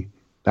basically,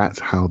 that's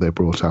how they're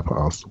brought up at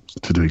Arsenal,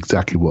 to do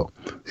exactly what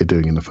they're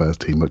doing in the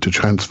first team. But to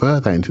transfer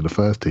that into the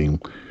first team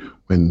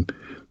when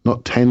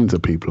not tens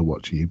of people are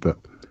watching you, but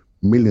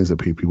millions of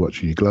people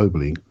watching you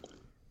globally,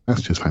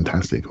 that's just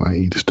fantastic, right?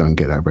 You just don't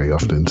get that very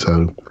often.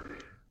 So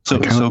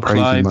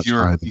Clive,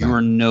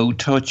 your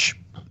no-touch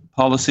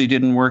policy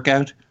didn't work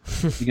out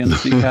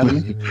against the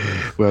academy?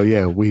 Well,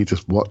 yeah, we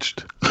just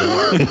watched.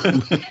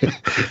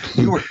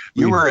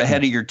 you were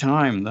ahead of your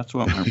time. That's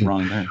what went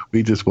wrong there.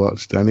 We just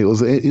watched, and it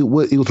was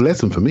a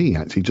lesson for me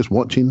actually, just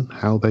watching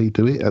how they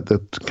do it at the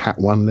Cat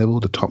 1 level,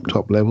 the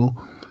top level,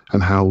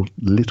 and how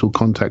little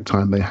contact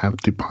time they have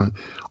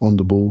on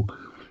the ball,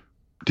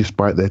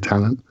 despite their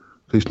talent.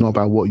 So it's not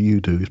about what you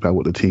do; it's about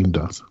what the team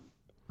does.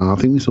 And I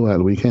think we saw that at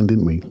the weekend,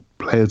 didn't we?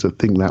 Players that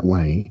think that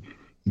way,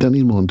 you don't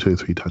need more than 2 or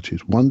 3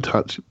 touches. One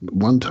touch,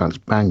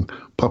 bang,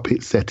 pop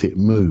it, set it,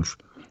 move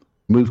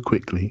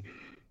quickly.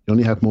 You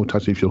only have more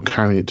touches if you're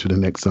carrying it to the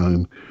next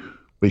zone.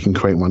 We can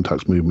create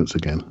one-touch movements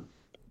again.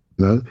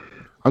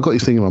 I've got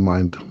this thing in my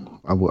mind.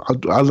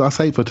 I'll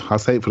say it for the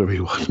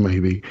rewatch,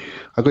 maybe.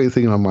 I've got this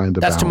thing in my mind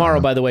about... That's tomorrow,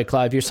 by the way,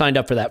 Clive. You're signed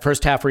up for that.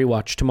 First half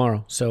rewatch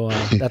tomorrow. So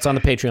that's on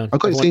the Patreon. I've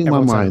got this thing in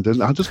my mind,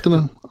 and I'm just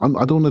going to...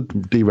 I don't want to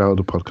derail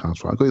the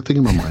podcast, right? I've got this thing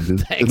in my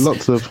mind.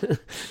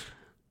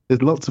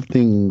 There's lots of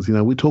things,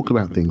 we talk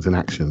about things and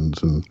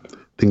actions and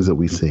things that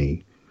we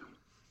see.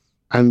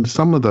 And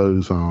some of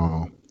those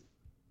are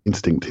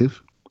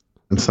instinctive,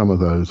 and some of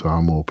those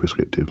are more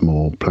prescriptive,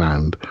 more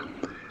planned.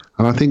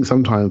 And I think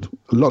sometimes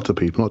lots of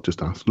people, not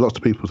just us, lots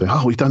of people say,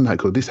 oh, he's done that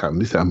because this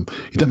happened. He's done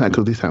that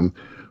because this happened.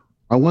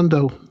 I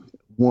wonder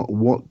what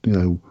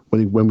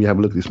when we have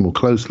a look at this more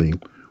closely,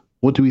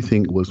 what do we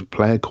think was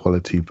player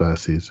quality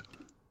versus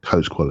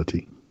coach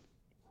quality? You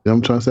know what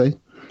I'm trying to say?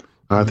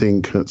 And I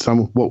think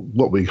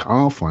what we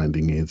are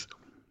finding is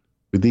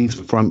with these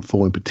front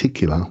 4 in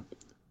particular,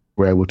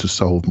 we're able to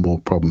solve more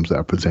problems that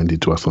are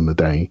presented to us on the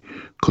day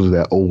because of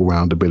their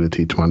all-round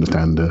ability to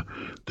understand the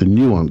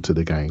nuance of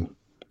the game.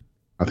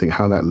 I think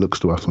how that looks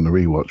to us on the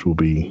rewatch will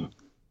be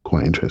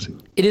quite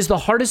interesting. It is the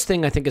hardest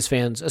thing, I think, as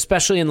fans,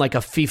 especially in like a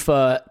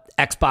FIFA,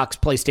 Xbox,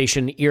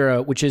 PlayStation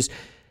era, which is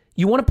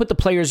you want to put the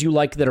players you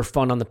like that are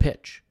fun on the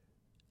pitch.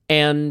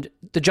 And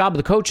the job of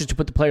the coach is to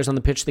put the players on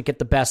the pitch that get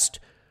the best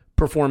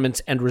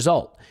performance and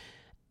result.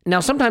 Now,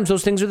 sometimes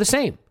those things are the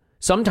same.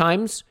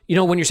 Sometimes,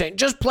 when you're saying,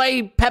 just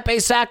play Pepe,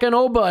 Saka, and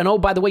Oba, and oh,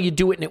 by the way, you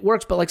do it and it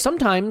works. But like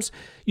sometimes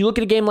you look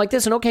at a game like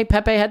this and okay,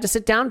 Pepe had to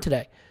sit down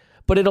today.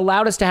 But it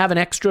allowed us to have an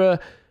extra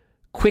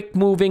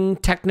quick-moving,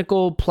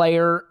 technical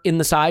player in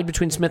the side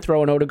between Smith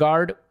Rowe and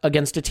Odegaard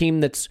against a team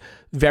that's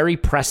very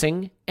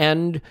pressing,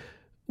 and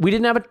we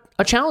didn't have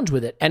a challenge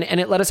with it. And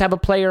it let us have a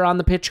player on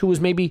the pitch who was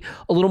maybe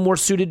a little more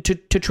suited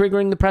to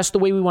triggering the press the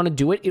way we want to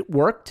do it. It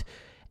worked,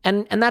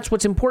 and that's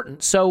what's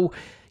important. So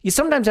you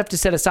sometimes have to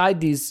set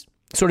aside these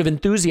sort of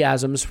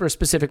enthusiasms for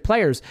specific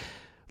players.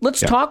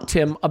 Let's talk,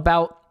 Tim,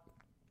 about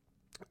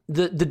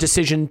the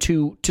decision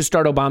to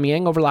start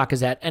Aubameyang over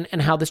Lacazette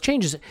and how this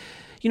changes it.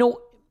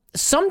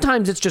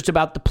 Sometimes it's just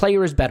about the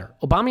player is better.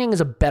 Aubameyang is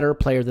a better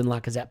player than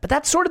Lacazette, but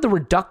that's sort of the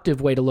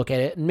reductive way to look at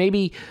it. And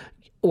maybe,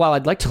 while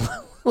I'd like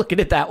to look at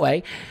it that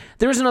way,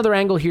 there is another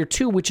angle here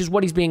too, which is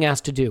what he's being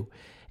asked to do.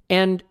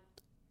 And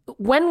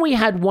when we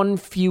had one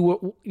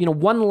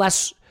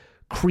less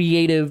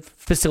creative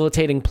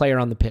facilitating player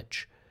on the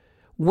pitch,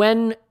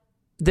 when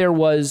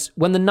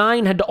the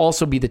 9 had to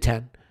also be the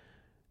 10,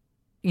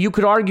 you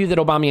could argue that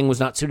Aubameyang was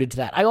not suited to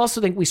that. I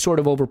also think we sort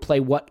of overplay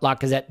what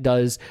Lacazette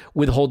does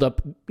with hold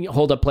up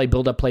play,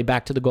 build up play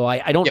back to the goal.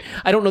 I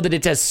don't know that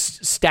it's as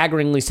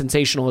staggeringly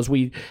sensational as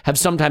we have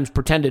sometimes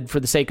pretended for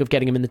the sake of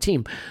getting him in the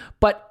team.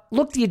 But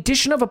look, the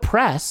addition of a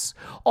press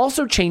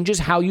also changes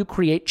how you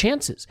create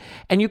chances.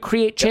 And you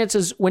create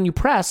chances when you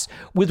press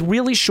with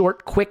really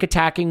short, quick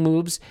attacking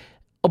moves.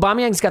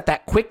 Aubameyang's got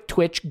that quick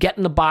twitch, get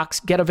in the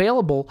box, get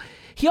available.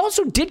 He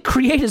also did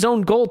create his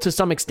own goal to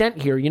some extent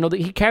here. That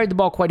he carried the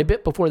ball quite a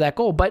bit before that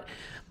goal. But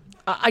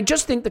I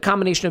just think the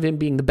combination of him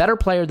being the better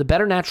player, the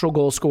better natural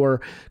goal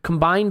scorer,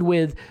 combined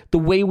with the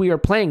way we are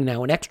playing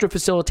now, an extra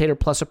facilitator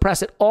plus a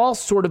press, it all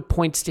sort of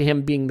points to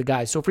him being the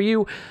guy. So for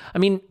you,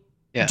 do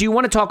you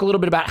want to talk a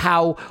little bit about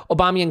how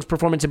Aubameyang's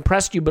performance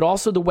impressed you, but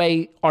also the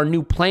way our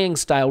new playing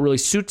style really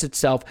suits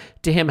itself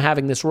to him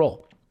having this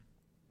role?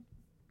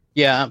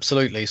 Yeah,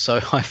 absolutely.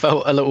 So I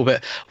felt a little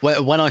bit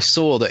when I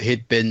saw that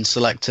he'd been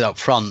selected up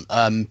front,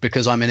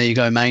 because I'm an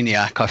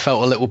egomaniac. I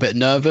felt a little bit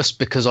nervous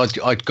because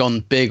I'd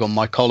gone big on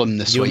my column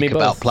this week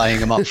about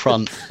playing him up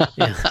front,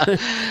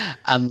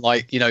 and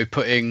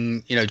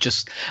putting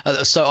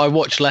so I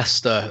watched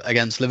Leicester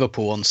against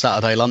Liverpool on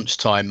Saturday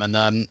lunchtime, and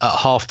at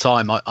half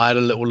time I had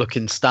a little look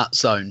in Stat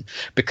Zone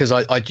because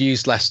I'd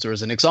used Leicester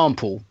as an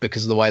example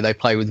because of the way they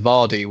play with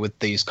Vardy, with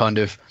these kind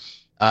of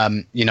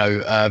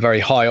very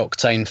high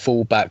octane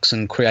fullbacks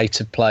and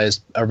creative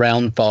players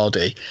around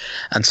Vardy.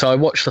 And so I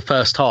watched the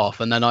first half,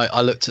 and then I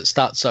looked at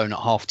Stat Zone at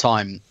half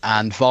time,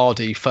 and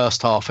Vardy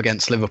first half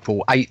against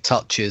Liverpool, 8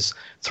 touches,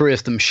 3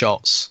 of them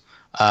shots,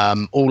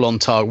 all on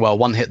target. Well,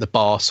 one hit the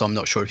bar, so I'm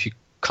not sure if you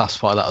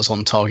classify that as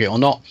on target or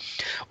not.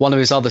 One of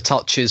his other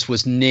touches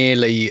was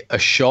nearly a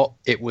shot.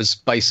 It was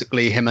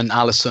basically him and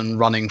Alisson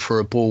running for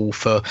a ball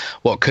for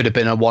what could have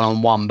been a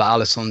one-on-one, but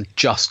Alisson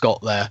just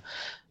got there.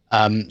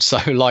 So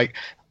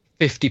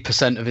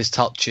 50% of his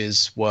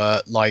touches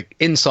were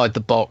inside the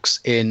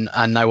box and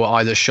they were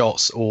either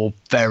shots or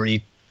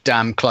very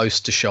damn close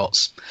to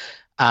shots.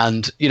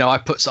 And, I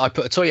put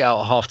a tweet out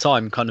at half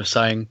time kind of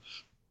saying,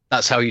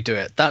 that's how you do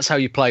it. That's how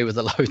you play with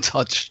a low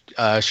touch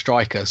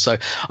striker. So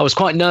I was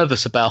quite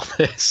nervous about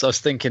this. I was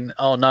thinking,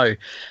 oh no,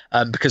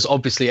 because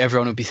obviously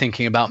everyone will be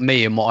thinking about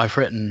me and what I've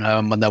written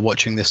when they're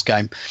watching this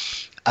game.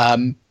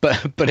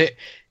 But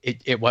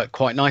it worked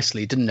quite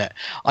nicely, didn't it?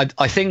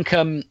 I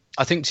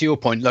think to your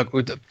point, look,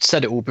 we've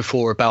said it all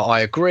before about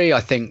I agree.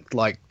 I think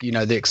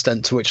the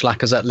extent to which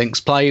Lacazette links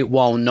play,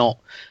 while not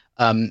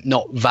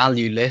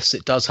valueless,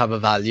 it does have a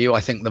value.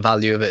 I think the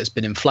value of it has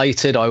been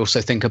inflated. I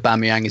also think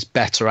Aubameyang is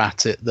better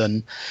at it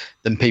than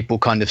people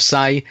kind of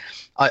say.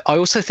 I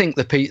also think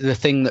the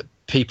thing that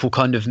people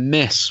kind of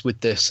miss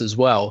with this as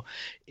well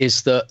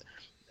is that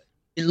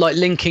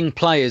linking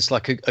play is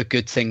a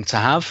good thing to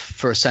have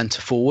for a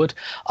centre forward.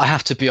 I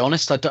have to be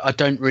honest, I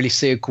don't really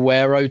see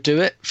Aguero do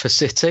it for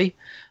City.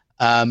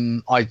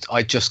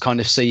 I just kind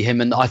of see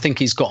him, and I think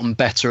he's gotten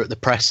better at the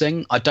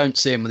pressing. I don't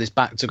see him with his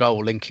back to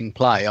goal linking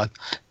play.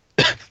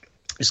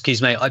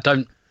 Excuse me. I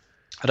don't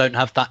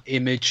have that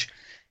image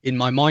in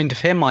my mind of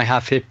him. I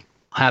have him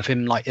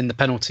in the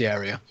penalty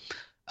area,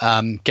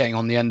 getting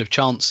on the end of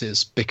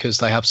chances because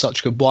they have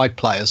such good wide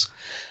players.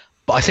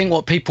 But I think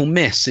what people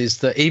miss is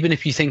that even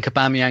if you think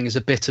Aubameyang is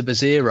a bit of a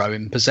zero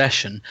in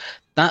possession,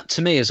 that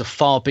to me is a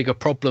far bigger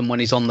problem when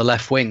he's on the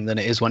left wing than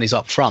it is when he's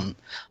up front.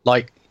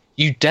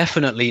 You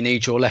definitely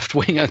need your left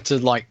winger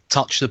to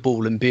touch the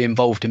ball and be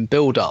involved in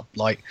build up,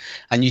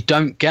 and you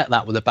don't get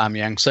that with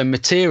Aubameyang. So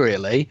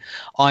materially,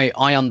 I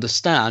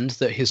understand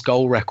that his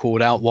goal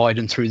record out wide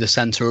and through the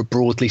centre are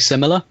broadly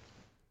similar.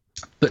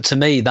 But to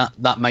me,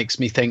 that makes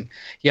me think,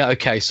 yeah,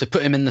 okay, so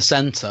put him in the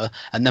centre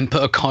and then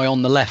put a guy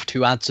on the left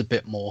who adds a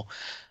bit more.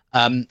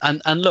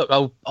 And look,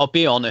 I'll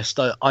be honest.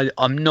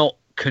 I'm not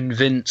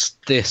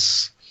convinced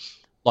this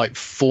like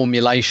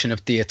formulation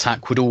of the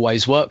attack would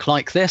always work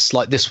like this.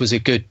 Like, this was a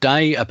good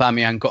day.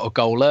 Aubameyang got a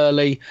goal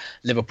early.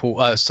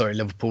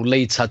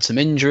 Leeds had some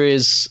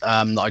injuries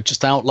that I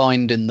just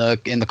outlined in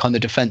the kind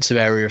of defensive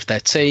area of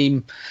their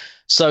team.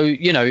 So,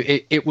 you know,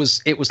 it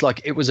was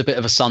a bit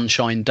of a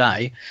sunshine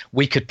day.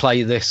 We could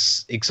play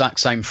this exact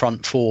same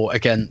front four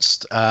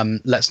against,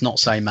 let's not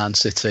say Man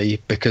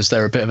City, because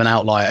they're a bit of an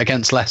outlier,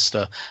 against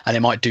Leicester, and it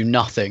might do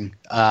nothing.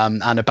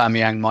 And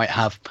Aubameyang might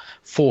have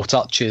 4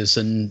 touches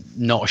and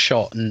not a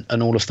shot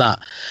and all of that.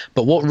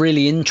 But what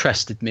really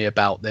interested me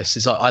about this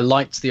is I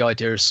liked the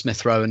idea of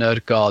Smith Rowe and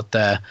Ødegaard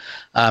there,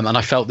 and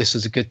I felt this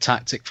was a good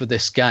tactic for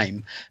this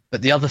game.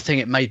 But the other thing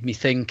it made me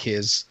think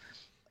is,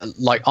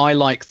 like, I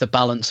like the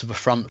balance of a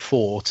front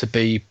four to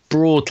be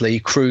broadly,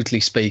 crudely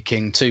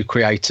speaking, 2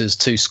 creators,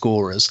 2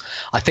 scorers.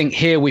 I think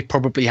here we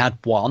probably had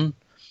 1,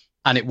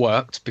 and it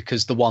worked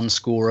because the 1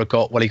 scorer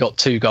he got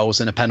 2 goals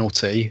and a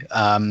penalty.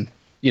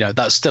 You know,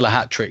 that's still a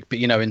hat trick, but,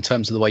 you know, in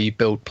terms of the way you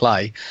build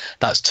play,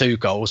 that's 2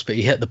 goals. But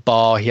he hit the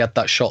bar, he had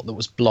that shot that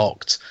was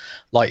blocked.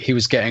 Like, he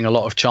was getting a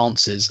lot of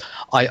chances.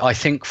 I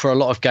think for a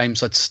lot of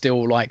games, I'd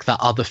still like that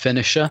other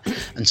finisher.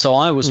 And so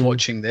I was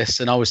watching this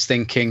and I was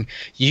thinking,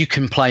 you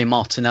can play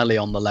Martinelli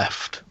on the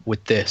left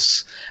with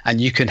this,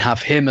 and you can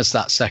have him as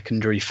that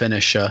secondary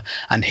finisher,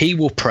 and he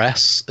will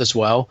press as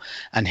well.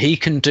 And he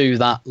can do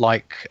that,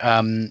 like,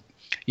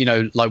 you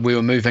know, like we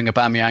were moving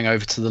Aubameyang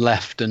over to the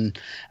left, and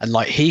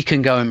like he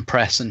can go and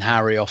press and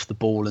harry off the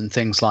ball and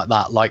things like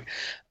that. Like,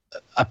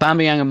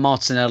 Aubameyang and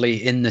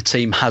Martinelli in the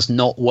team has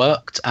not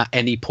worked at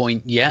any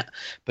point yet,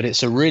 but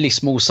it's a really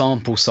small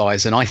sample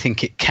size, and I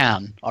think it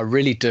can. I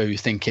really do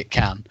think it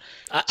can.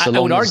 I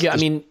would argue, I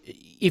mean,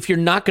 if you're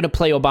not going to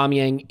play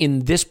Aubameyang in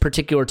this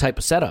particular type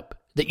of setup,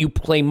 that you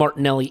play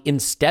Martinelli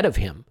instead of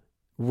him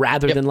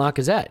rather than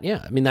Lacazette.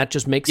 Yeah, I mean, that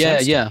just makes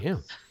sense. Yeah.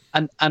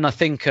 And I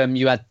think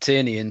you add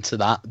Tierney into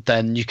that,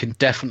 then you can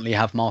definitely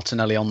have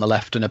Martinelli on the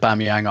left and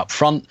Aubameyang up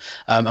front.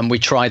 And we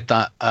tried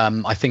that.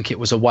 I think it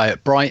was away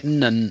at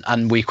Brighton,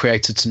 and we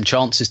created some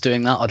chances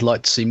doing that. I'd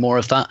like to see more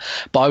of that.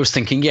 But I was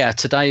thinking,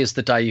 today is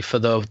the day for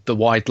the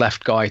wide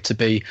left guy to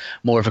be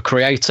more of a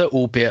creator,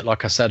 albeit,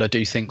 like I said, I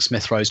do think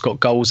Smith Rowe's got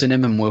goals in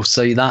him, and we'll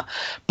see that.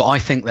 But I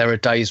think there are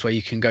days where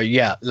you can go,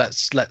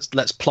 let's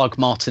plug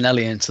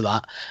Martinelli into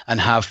that and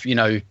have, you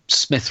know,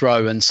 Smith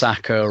Rowe and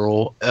Saka,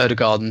 or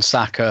Ødegaard and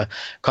Saka,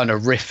 kind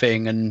of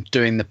riffing and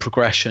doing the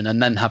progression,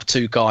 and then have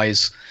 2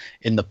 guys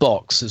in the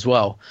box as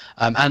well.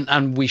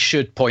 And we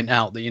should point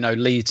out that, you know,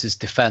 Leeds'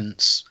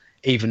 defence,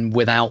 even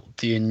without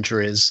the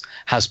injuries,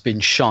 has been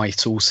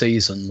shite all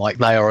season. Like,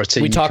 they are a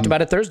team. We talked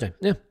about it Thursday.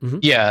 Yeah. Mm-hmm.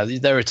 Yeah,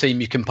 they're a team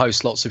you can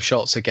post lots of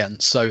shots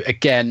against. So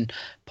again,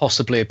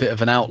 possibly a bit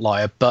of an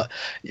outlier. But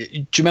do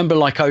you remember,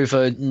 like,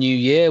 over New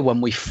Year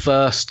when we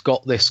first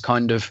got this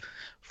kind of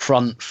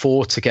front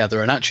four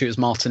together, and actually it was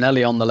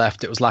Martinelli on the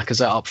left, it was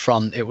Lacazette up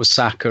front, it was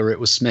Saka, it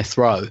was Smith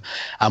Rowe,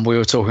 and we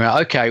were talking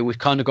about, okay, we've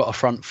kind of got a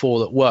front four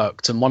that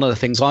worked. And one of the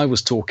things I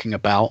was talking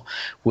about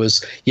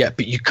was,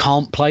 but you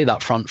can't play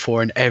that front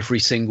four in every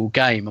single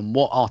game. And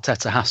what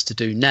Arteta has to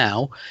do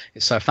now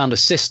is, so I found a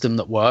system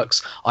that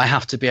works. I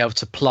have to be able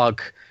to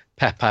plug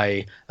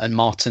Pepe and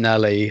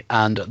Martinelli,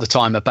 and at the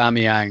time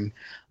Aubameyang,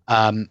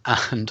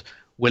 and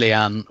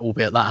Willian,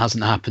 albeit that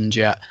hasn't happened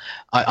yet.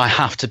 I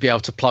have to be able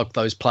to plug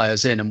those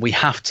players in, and we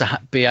have to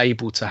be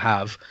able to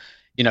have,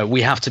 you know,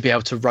 we have to be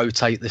able to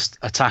rotate this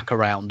attack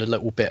around a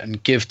little bit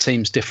and give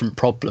teams different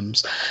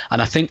problems.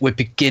 And I think we're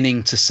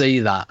beginning to see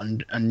that.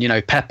 And you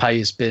know, Pepe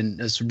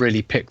has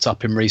really picked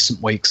up in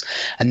recent weeks.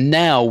 And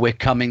now we're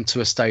coming to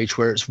a stage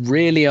where it's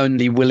really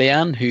only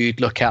Willian who you'd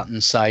look at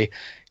and say,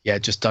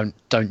 just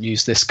don't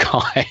use this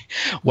guy,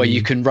 where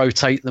you can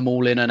rotate them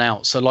all in and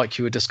out. So like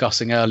you were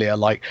discussing earlier,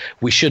 like,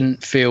 we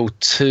shouldn't feel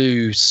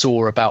too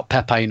sore about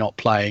Pepe not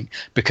playing,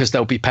 because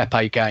there'll be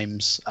Pepe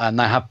games, and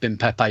there have been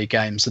Pepe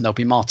games, and there'll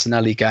be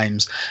Martinelli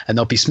games, and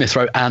there'll be Smith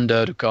Rowe and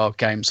Ødegaard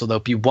games. So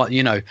there'll be what,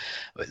 you know,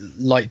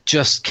 like,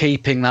 just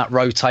keeping that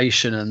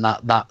rotation and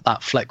that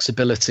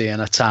flexibility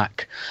in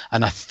attack.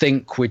 And I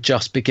think we're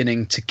just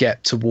beginning to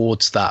get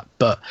towards that.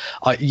 But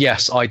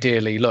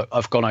ideally, look,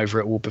 I've gone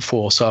over it all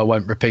before, so I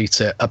won't repeat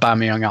it.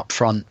 Aubameyang up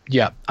front,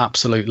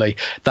 absolutely.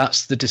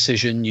 That's the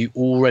decision you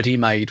already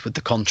made with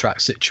the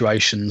contract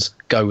situations.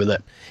 Go with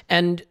it.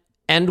 And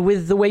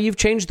with the way you've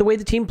changed the way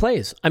the team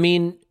plays. I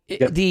mean,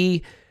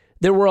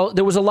 there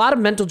was a lot of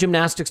mental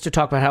gymnastics to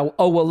talk about how,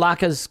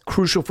 Laka's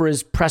crucial for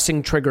his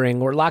pressing triggering,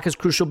 or Laka's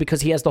crucial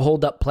because he has the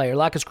hold-up play, or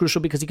Laka's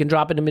crucial because he can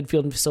drop into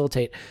midfield and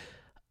facilitate.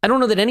 I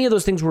don't know that any of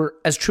those things were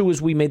as true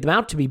as we made them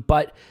out to be,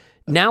 but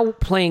now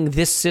playing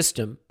this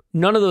system,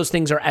 none of those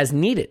things are as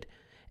needed.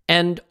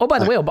 And, by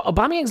the way,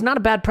 Aubameyang's not a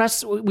bad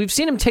press. We've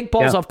seen him take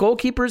balls off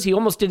goalkeepers. He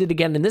almost did it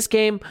again in this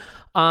game.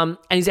 And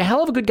he's a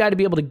hell of a good guy to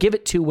be able to give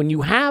it to when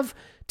you have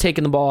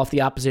taken the ball off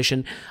the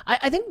opposition.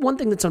 I think one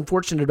thing that's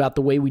unfortunate about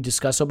the way we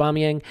discuss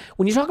Aubameyang,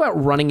 when you talk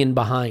about running in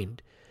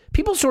behind,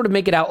 people sort of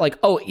make it out like,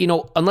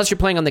 unless you're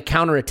playing on the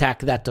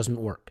counterattack, that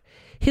doesn't work.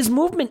 his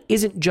movement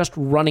isn't just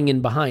running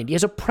in behind. He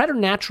has a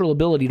preternatural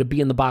ability to be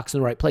in the box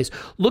in the right place.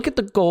 Look at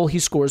the goal he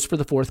scores for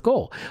the fourth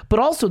goal. But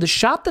also the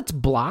shot that's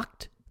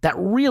blocked, that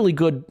really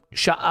good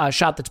shot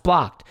that's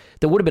blocked,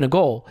 that would have been a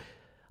goal.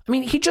 I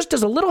mean, he just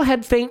does a little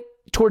head feint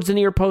towards the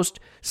near post,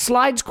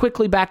 slides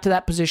quickly back to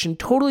that position,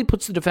 totally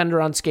puts the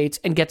defender on skates,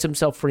 and gets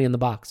himself free in the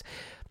box.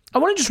 I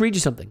want to just read you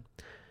something.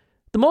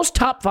 The most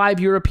top 5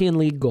 European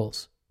League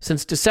goals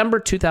since December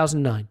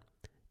 2009.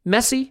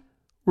 Messi,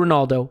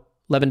 Ronaldo,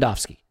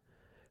 Lewandowski.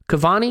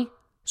 Cavani,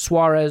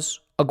 Suarez,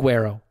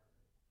 Aguero,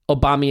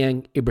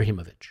 Aubameyang,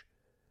 Ibrahimovic.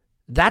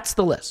 That's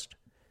the list.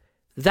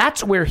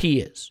 That's where he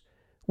is.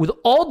 With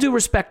all due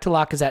respect to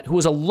Lacazette, who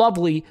is a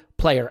lovely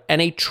player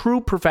and a true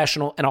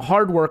professional and a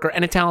hard worker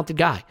and a talented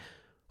guy,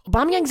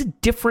 Aubameyang's a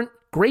different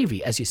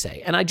gravy, as you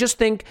say. And I just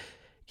think,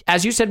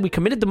 as you said, we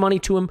committed the money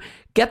to him.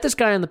 Get this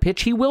guy on the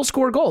pitch. He will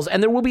score goals.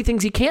 And there will be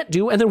things he can't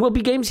do. And there will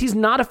be games he's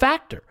not a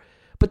factor.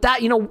 But that,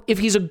 if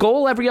he's a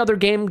goal every other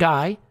game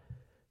guy,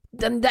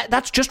 then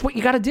that's just what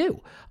you got to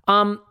do.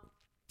 Paul,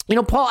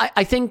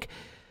 I think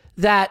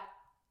that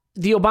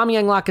the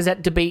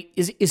Aubameyang-Lacazette debate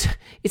is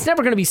it's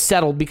never going to be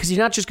settled because he's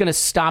not just going to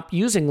stop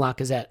using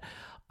Lacazette.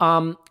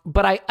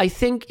 But I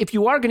think if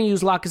you are going to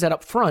use Lacazette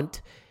up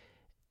front,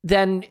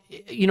 then,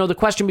 the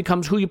question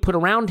becomes who you put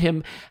around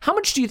him. How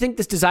much do you think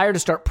this desire to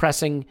start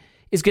pressing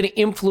is going to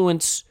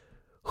influence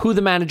who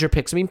the manager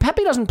picks? I mean,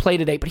 Pepe doesn't play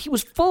today, but he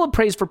was full of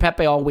praise for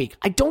Pepe all week.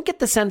 I don't get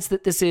the sense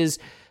that this is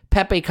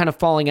Pepe kind of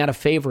falling out of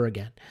favor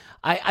again.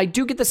 I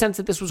do get the sense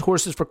that this was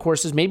horses for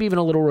courses, maybe even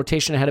a little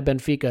rotation ahead of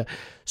Benfica.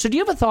 So do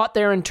you have a thought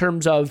there in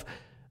terms of,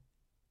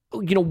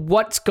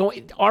 what's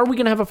going, are we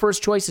going to have a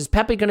first choice? Is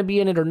Pepe going to be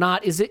in it or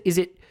not? Is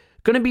it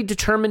going to be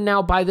determined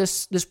now by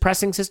this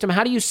pressing system?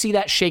 How do you see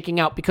that shaking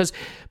out? Because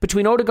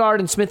between Odegaard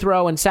and Smith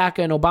Rowe and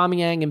Saka and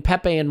Aubameyang and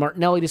Pepe and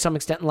Martinelli to some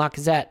extent and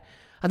Lacazette,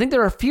 I think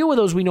there are a few of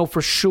those we know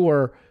for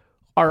sure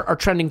are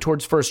trending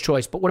towards first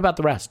choice. But what about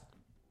the rest?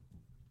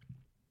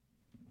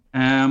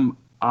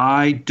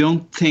 I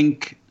don't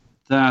think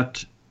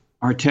that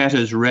Arteta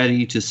is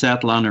ready to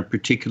settle on a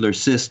particular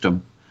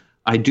system.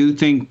 I do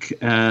think,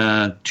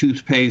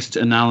 toothpaste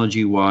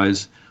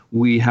analogy-wise,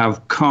 we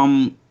have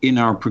come in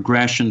our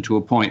progression to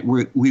a point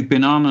where we've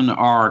been on an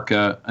arc,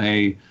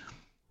 a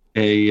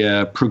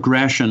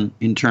progression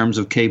in terms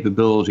of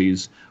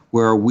capabilities,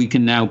 where we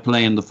can now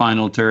play in the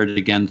final third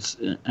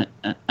against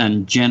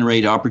and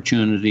generate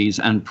opportunities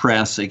and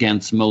press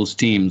against most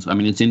teams. I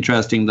mean, it's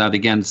interesting that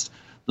against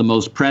the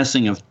most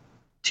pressing of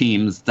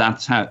teams,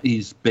 that's how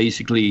he's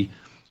basically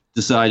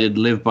decided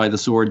live by the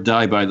sword,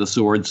 die by the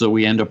sword. So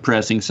we end up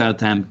pressing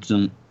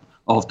Southampton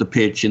off the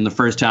pitch. In the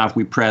first half,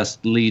 we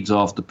pressed Leeds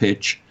off the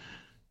pitch,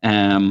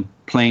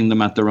 playing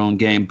them at their own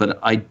game. But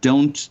I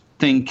don't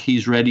think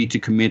he's ready to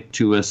commit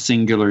to a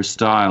singular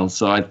style.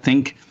 So I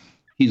think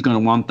he's going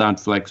to want that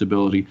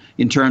flexibility.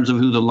 In terms of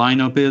who the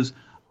lineup is,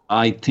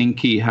 I think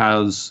he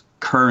has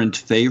current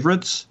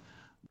favourites,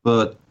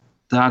 but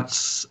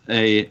that's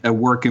a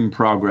work in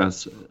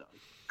progress.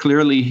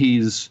 Clearly,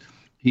 he's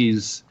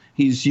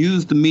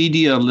used the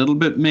media a little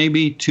bit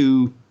maybe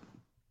to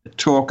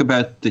talk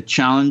about the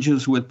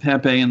challenges with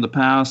Pepe in the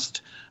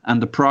past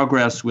and the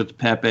progress with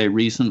Pepe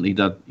recently,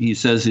 that he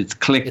says it's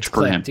clicked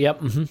for him. Yep.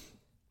 Mm-hmm.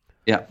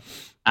 Yeah.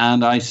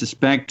 And I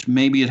suspect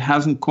maybe it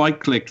hasn't quite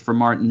clicked for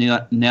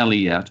Martinelli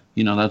yet.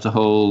 That's a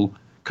whole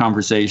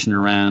conversation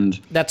around.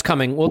 That's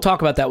coming. We'll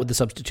talk about that with the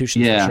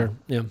substitutions for sure.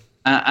 Yeah.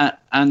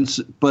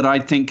 But I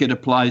think it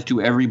applies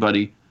to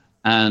everybody,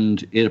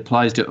 and it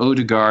applies to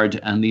Odegaard.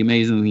 And the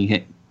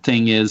amazing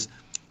thing is,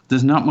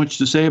 there's not much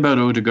to say about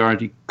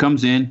Odegaard. He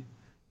comes in,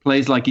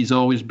 plays like he's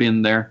always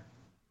been there.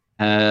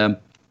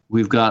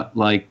 We've got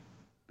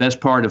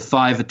best part of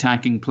 5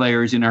 attacking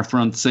players in our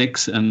front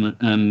 6,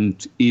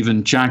 and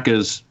even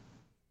Xhaka's,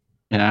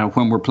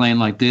 when we're playing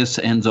like this,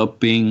 ends up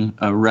being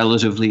a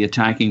relatively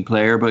attacking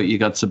player. But you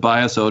got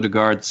Ceballos,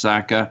 Odegaard,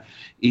 Saka,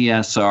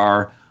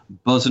 ESR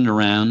buzzing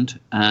around,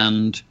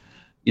 and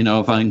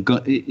if I'm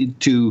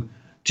to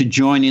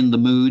join in the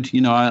mood,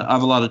 I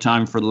have a lot of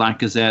time for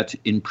Lacazette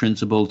in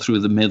principle through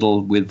the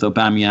middle with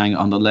Aubameyang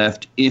on the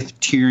left. If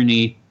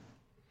Tierney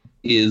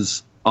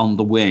is on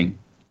the wing,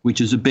 which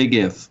is a big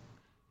if,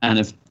 and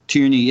if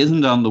Tierney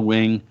isn't on the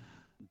wing,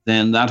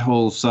 then that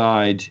whole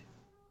side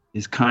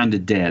is kind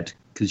of dead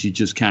because you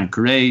just can't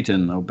create,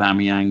 and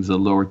Aubameyang's a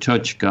lower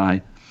touch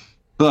guy.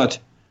 But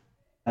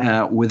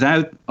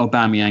without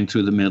Aubameyang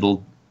through the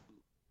middle,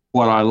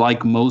 what I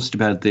like most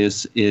about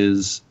this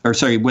is,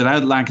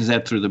 without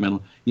Lacazette through the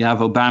middle, you have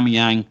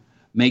Aubameyang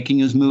making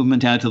his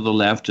movement out to the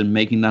left and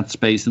making that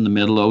space in the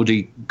middle.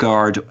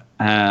 Odegaard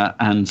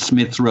and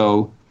Smith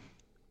Rowe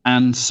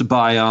and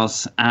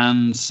Ceballos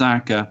and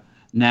Saka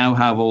now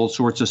have all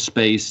sorts of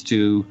space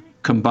to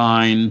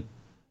combine,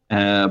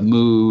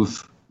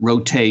 move,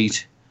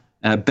 rotate.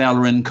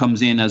 Bellerin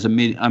comes in as a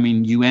mid. I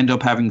mean, you end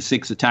up having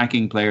 6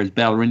 attacking players.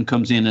 Bellerin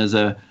comes in as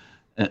a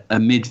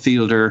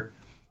midfielder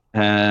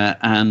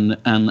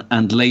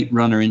and late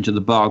runner into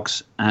the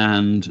box,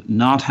 and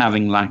not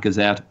having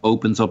Lacazette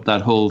opens up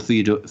that whole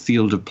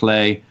field of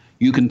play.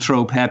 You can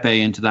throw Pepe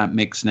into that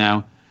mix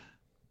now.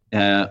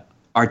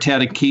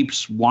 Arteta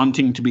keeps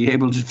wanting to be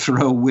able to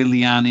throw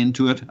Willian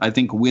into it. I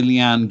think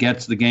Willian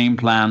gets the game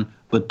plan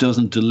but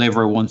doesn't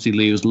deliver once he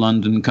leaves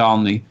London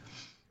Colney.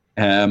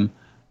 And,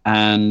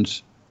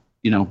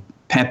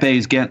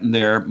 Pepe's getting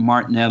there.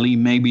 Martinelli,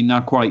 maybe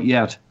not quite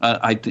yet.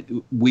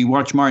 We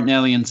watch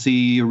Martinelli and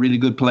see a really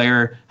good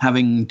player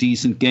having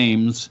decent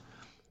games,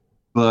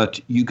 but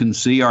you can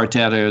see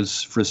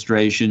Arteta's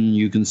frustration.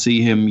 You can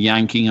see him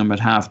yanking him at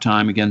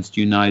halftime against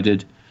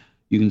United.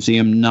 You can see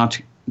him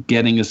not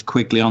getting as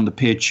quickly on the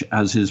pitch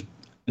as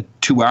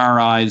to our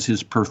eyes,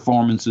 his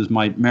performances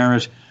might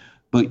merit.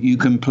 But you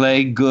can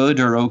play good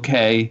or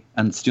okay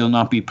and still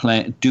not be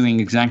doing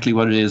exactly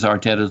what it is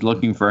Arteta's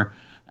looking for.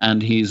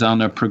 And he's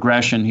on a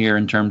progression here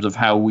in terms of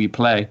how we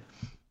play.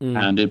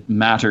 And it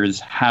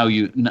matters how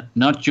you,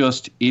 not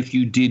just if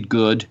you did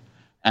good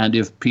and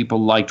if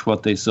people liked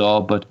what they saw,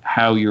 but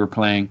how you're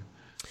playing.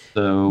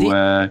 So,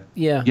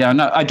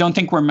 I don't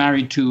think we're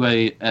married to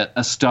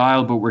a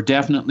style, but we're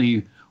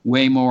definitely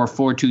way more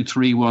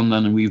 4-2-3-1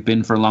 than we've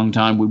been for a long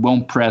time. We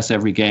won't press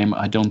every game.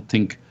 I don't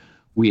think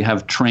we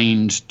have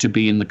trained to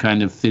be in the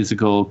kind of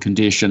physical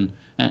condition,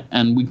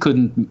 and we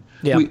couldn't.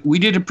 Yeah. We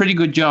did a pretty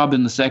good job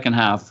in the second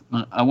half.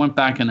 I went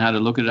back and had a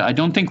look at it. I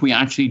don't think we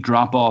actually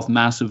drop off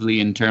massively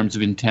in terms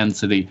of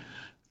intensity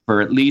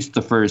for at least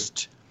the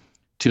first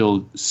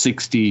till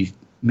 60,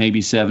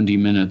 maybe 70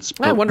 minutes.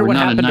 I wonder what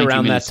happened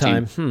around that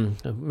time.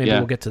 Maybe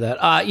we'll get to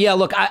that.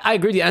 Look, I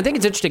agree with you. I think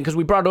it's interesting because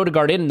we brought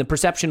Odegaard in and the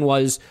perception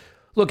was,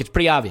 look, it's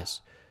pretty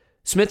obvious.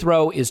 Smith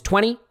Rowe is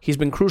 20. He's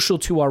been crucial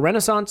to our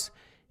renaissance.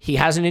 He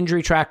has an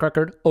injury track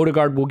record.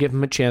 Odegaard will give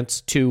him a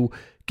chance to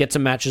get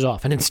some matches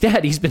off. And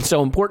instead, he's been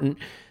so important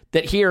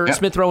that here,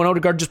 Smith Rowe and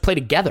Odegaard just play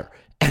together.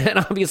 And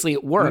obviously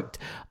it worked.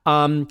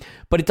 But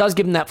it does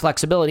give him that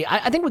flexibility.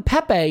 I think with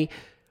Pepe,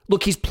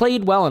 look, he's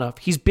played well enough.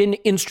 He's been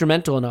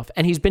instrumental enough.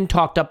 And he's been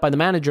talked up by the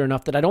manager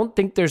enough that I don't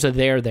think there's a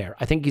there.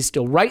 I think he's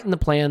still right in the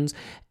plans.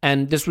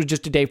 And this was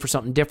just a day for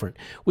something different.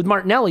 With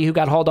Martinelli, who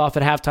got hauled off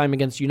at halftime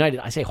against United,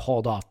 I say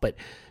hauled off, but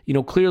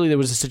clearly there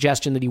was a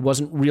suggestion that he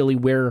wasn't really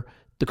where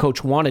the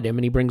coach wanted him,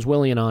 and he brings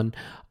Willian on.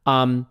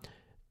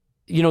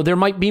 There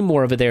might be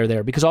more of a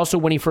there because also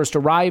when he first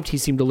arrived, he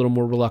seemed a little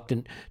more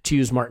reluctant to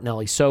use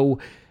Martinelli. So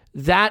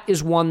that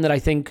is one that I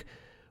think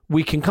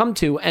we can come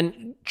to.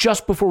 And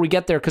just before we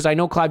get there, because I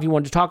know, Clive, you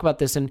wanted to talk about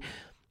this, and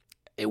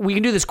we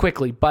can do this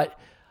quickly, but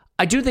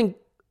I do think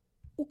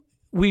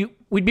we'd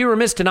be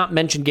remiss to not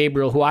mention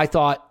Gabriel, who I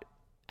thought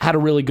had a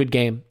really good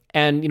game.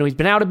 And, he's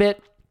been out a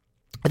bit.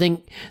 I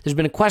think there's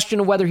been a question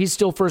of whether he's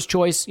still first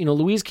choice.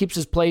 Luiz keeps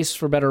his place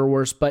for better or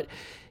worse, but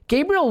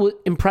Gabriel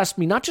impressed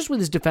me, not just with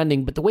his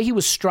defending, but the way he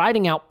was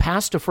striding out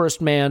past a first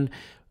man,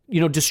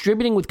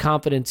 distributing with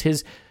confidence.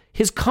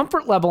 His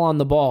comfort level on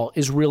the ball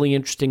is really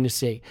interesting to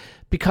see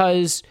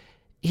because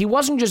he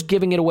wasn't just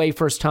giving it away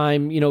first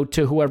time,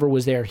 to whoever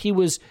was there. He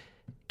was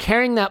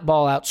carrying that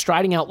ball out,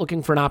 striding out,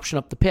 looking for an option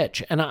up the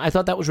pitch. And I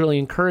thought that was really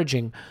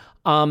encouraging.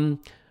 I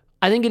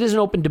think it is an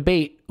open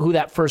debate who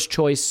that first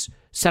choice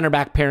center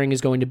back pairing is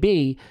going to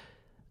be.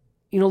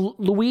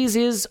 Luiz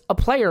is a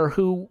player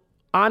who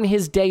on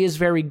his day is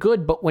very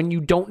good, but when you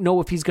don't know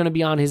if he's going to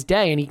be on his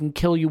day and he can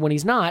kill you when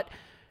he's not,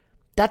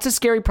 that's a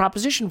scary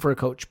proposition for a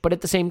coach. But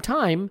at the same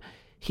time,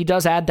 he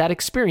does add that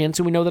experience,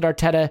 and we know that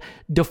Arteta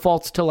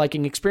defaults to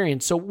liking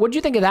experience. So what do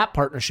you think of that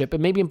partnership?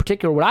 And maybe in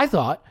particular, what I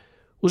thought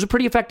was a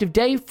pretty effective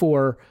day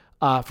for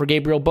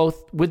Gabriel,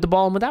 both with the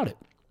ball and without it.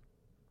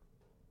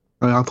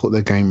 I thought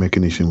their game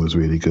recognition was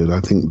really good. I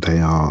think they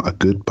are a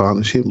good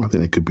partnership. I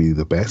think they could be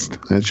the best,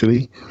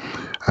 actually.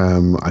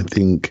 I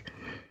think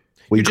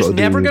you're just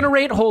never going to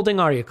rate Holding,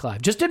 are you,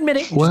 Clive? Just admit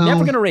it. You're just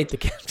never going to rate the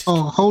kid.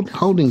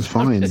 Holding's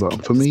fine,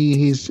 but for me,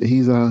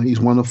 he's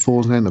one of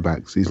 4 centre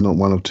backs. He's not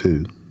one of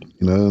 2.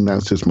 And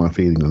that's just my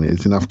feeling on it.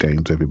 It's enough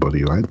games,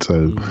 everybody, right?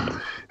 So,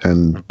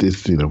 and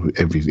this,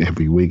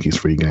 every week is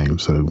 3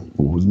 games. So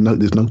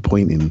there's no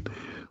point in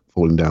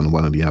falling down on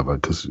one or the other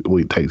because all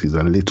it takes is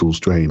a little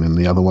strain and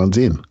the other one's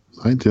in,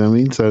 right? Do you know what I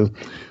mean? So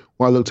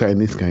what I looked at in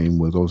this game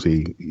was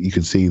obviously you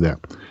could see that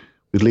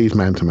with Leeds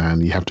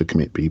man-to-man, you have to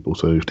commit people.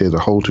 So if there's a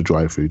hole to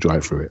drive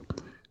through it.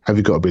 Have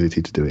you got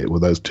ability to do it? Well,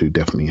 those two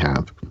definitely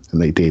have,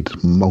 and they did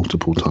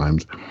multiple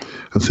times.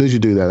 As soon as you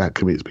do that, that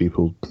commits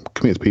people.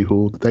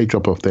 They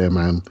drop off their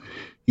man.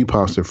 You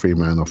pass the 3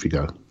 man, off you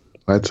go.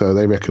 Right? So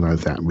they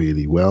recognise that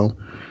really well.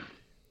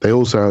 They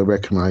also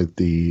recognised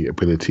the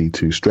ability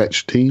to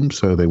stretch teams,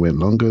 so they went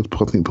longer.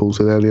 I think Paul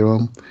said earlier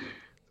on.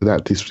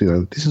 This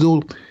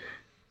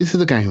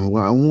is a game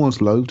where I'm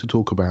almost loath to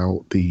talk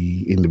about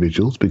the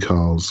individuals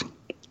because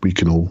we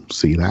can all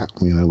see that.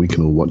 We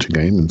can all watch a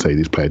game and say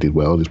this player did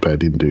well, this player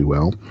didn't do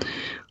well.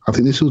 I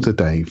think this was a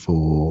day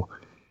for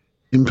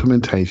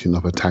implementation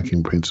of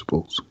attacking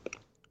principles.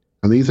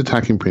 And these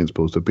attacking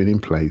principles have been in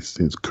place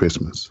since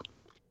Christmas.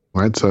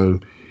 Right?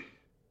 So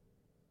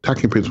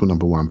attacking principle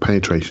number 1,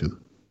 penetration.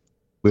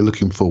 We're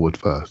looking forward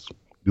first.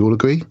 You all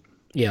agree?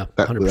 Yeah,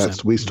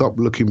 100%. We stop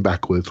looking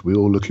backwards. We're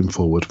all looking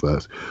forward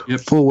first.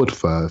 Yep. Forward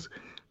first.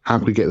 How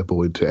can we get the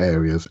ball into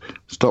areas?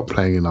 Stop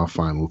playing in our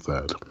final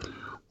third.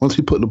 Once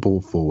we put the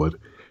ball forward,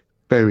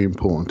 very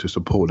important to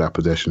support that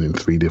possession in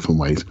 3 different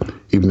ways.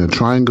 Even a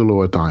triangle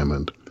or a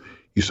diamond,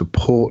 you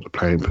support the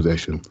player in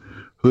possession.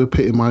 Who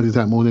epitomizes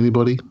that more than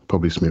anybody?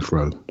 Probably Smith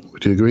Rowe.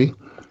 Would you agree?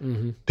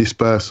 Mm-hmm.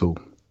 Dispersal,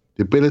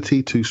 the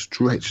ability to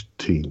stretch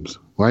teams,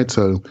 right?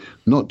 So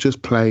not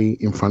just play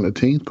in front of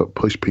teams, but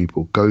push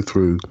people, go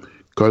through,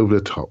 go over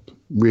the top.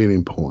 Really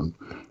important.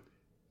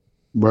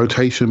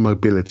 Rotation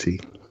mobility,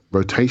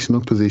 rotation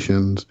of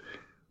positions.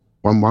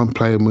 When one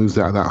player moves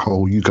out of that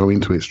hole, you go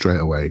into it straight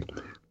away.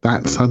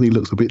 That suddenly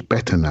looks a bit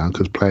better now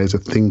because players are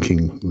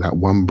thinking that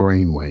one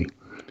brain way.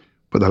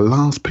 But the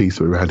last piece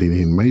that we're adding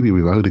in, maybe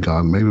with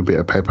Odegaard, maybe a bit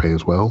of Pepe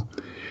as well,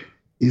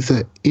 is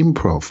that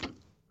improv.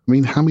 I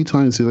mean, how many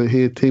times did I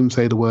hear Tim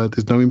say the word,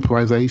 there's no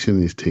improvisation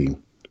in this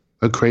team,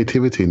 no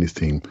creativity in this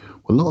team?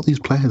 Well, a lot of these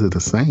players are the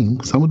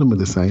same. Some of them are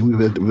the same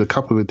with a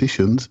couple of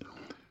additions.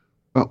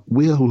 But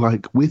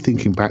we're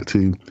thinking back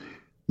to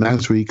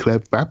Nasri,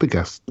 Kleb,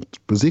 Fabregas,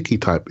 Brzicki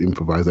type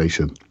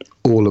improvisation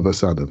all of a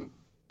sudden.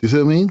 Do you see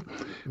what I mean?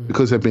 Mm-hmm.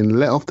 Because they've been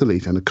let off the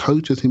leash and the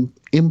coach has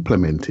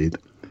implemented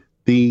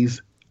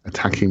these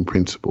attacking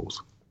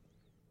principles.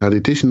 Now, the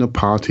addition of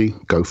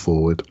Partey, go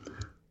forward.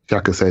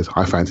 Xhaka says,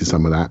 I fancy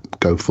some of that,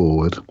 go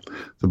forward.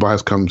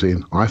 Tobias comes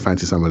in, I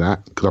fancy some of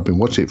that, because I've been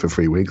watching it for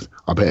 3 weeks,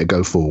 I better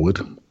go forward.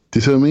 Do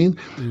you see what I mean?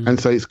 Mm. And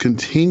so it's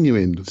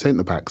continuing, the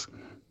centre-backs,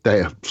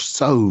 they are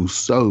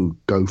so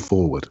go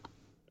forward.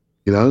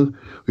 You know,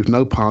 with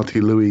no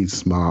Partey, Luiz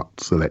smart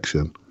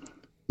selection.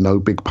 No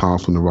big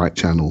pass on the right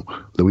channel.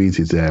 Luiz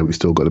is there, we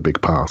still got a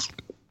big pass.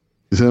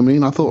 You see what I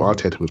mean? I thought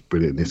Arteta was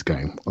brilliant in this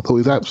game. I thought he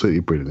was absolutely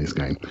brilliant in this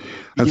game.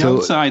 And the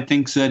outside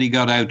thinks that he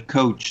got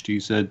out-coached. He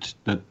said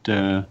that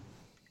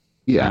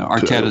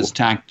Arteta's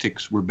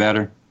tactics were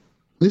better.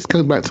 This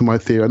goes back to my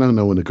theory. I know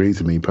no one agrees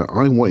with me, but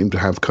I want him to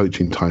have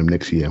coaching time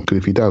next year. Because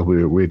if he does,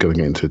 we're going to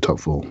get into the top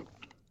 4.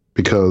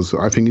 Because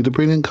I think he's a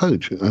brilliant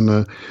coach.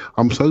 And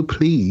I'm so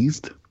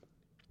pleased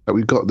that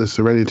we've got the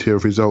serenity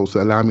of results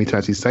that allow me to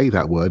actually say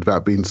that word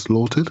without being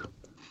slaughtered.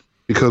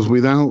 Because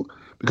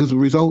the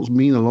results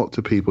mean a lot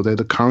to people. They're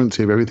the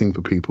currency of everything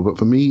for people. But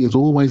for me, it's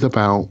always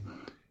about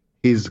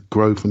his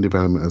growth and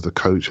development as a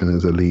coach and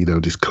as a leader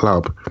of this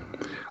club.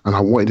 And I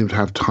wanted him to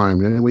have time.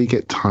 The only way you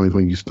get time is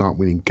when you start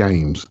winning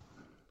games.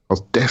 I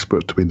was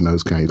desperate to win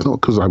those games.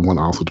 Not because I want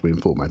Arsenal to win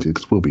 4 matches,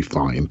 because we'll be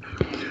fine.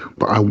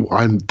 But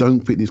I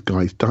don't think this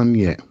guy's done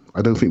yet.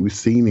 I don't think we've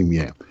seen him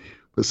yet.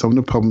 But some of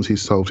the problems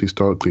he's solved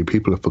historically,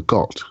 people have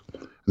forgot.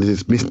 And they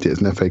just missed it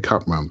as an FA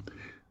Cup run.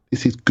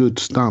 This is good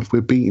stuff.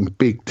 We're beating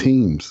big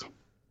teams.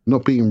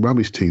 Not beating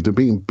rubbish teams. We're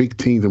beating big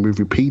teams and we've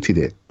repeated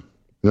it.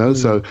 You know,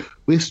 so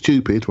we're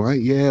stupid, right?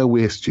 Yeah,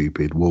 we're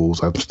stupid.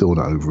 Wolves, I'm still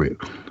not over it.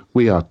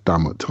 We are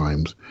dumb at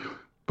times.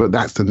 But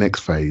that's the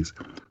next phase.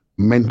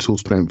 Mental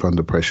strength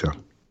under pressure,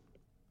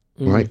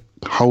 right?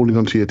 Holding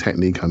onto your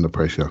technique under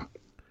pressure.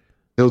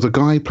 There was a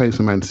guy who plays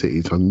for Man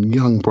City, some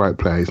young, bright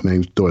player. His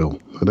name's Doyle.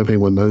 I don't know if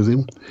anyone knows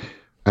him.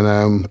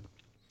 And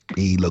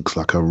he looks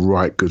like a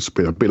right good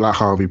sprinter, a bit like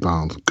Harvey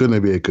Barnes. Going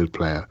to be a good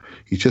player.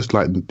 He's just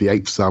like the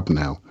 8th sub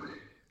now.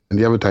 And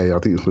the other day, I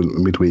think it was a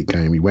midweek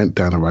game, he went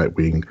down the right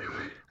wing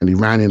and he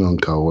ran in on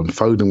goal and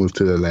Foden was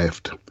to the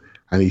left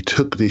and he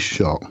took this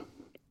shot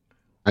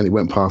and it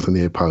went past the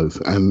near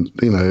post. And,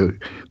 you know,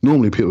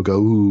 normally people go,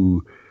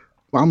 ooh.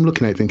 But I'm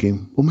looking at it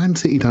thinking, well, Man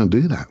City don't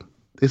do that.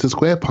 There's a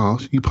square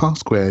pass, you pass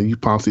square, you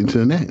pass it into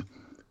the net.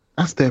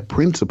 That's their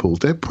principles.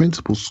 Their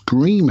principles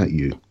scream at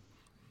you.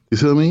 You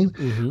see what I mean?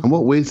 Mm-hmm. And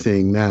what we're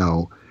seeing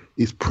now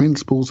is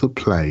principles of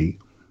play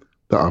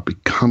that are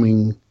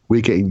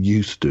we're getting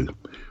used to.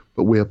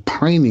 But we're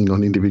pining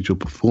on individual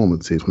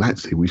performances when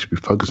actually we should be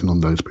focusing on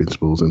those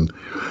principles and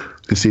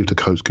to see if the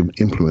coach can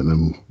implement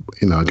them,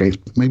 you know,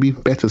 against maybe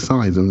better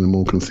sides and in a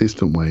more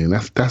consistent way. And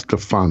that's the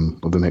fun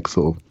of the next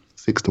sort of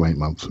 6 to 8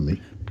 months for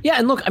me. Yeah,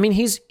 and look, I mean,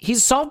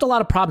 he's solved a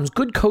lot of problems.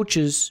 Good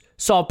coaches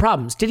solve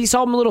problems. Did he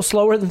solve them a little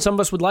slower than some of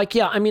us would like?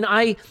 Yeah, I mean,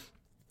 I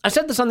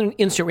said this on an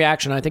instant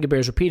reaction. I think it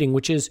bears repeating,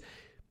 which is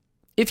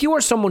if you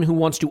are someone who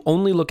wants to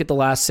only look at the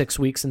last 6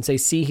 weeks and say,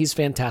 see, he's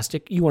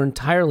fantastic, you are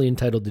entirely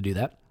entitled to do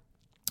that.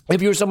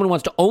 If you're someone who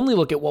wants to only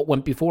look at what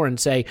went before and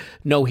say,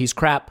 no, he's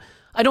crap,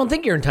 I don't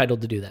think you're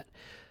entitled to do that.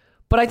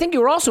 But I think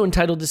you're also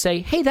entitled to say,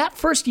 hey, that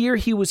first year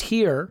he was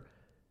here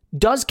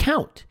does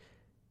count.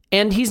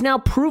 And he's now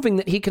proving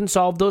that he can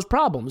solve those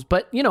problems.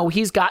 But, you know,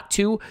 he's got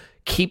to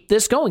keep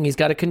this going. He's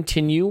got to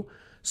continue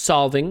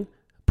solving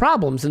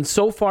problems. And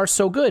so far,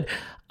 so good.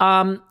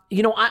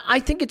 You know, I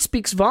think it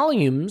speaks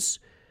volumes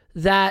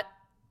that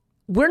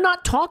we're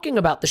not talking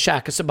about the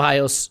Xhaka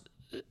Ceballos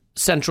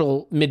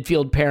central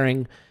midfield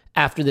pairing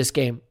after this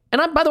game.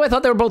 And by the way, I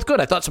thought they were both good.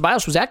 I thought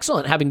Ceballos was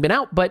excellent having been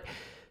out, but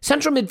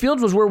central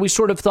midfield was where we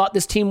sort of thought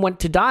this team went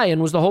to die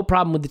and was the whole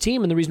problem with the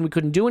team and the reason we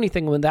couldn't do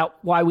anything without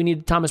why we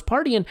needed Thomas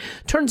Partey. And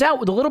turns out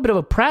with a little bit of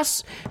a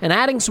press and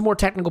adding some more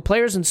technical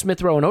players in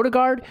Smith Rowe and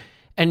Odegaard,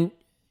 and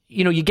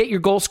you know, you get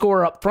your goal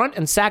scorer up front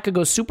and Saka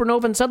goes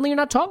supernova and suddenly you're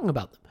not talking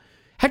about them.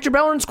 Hector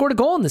Bellerin scored a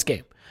goal in this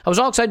game. I was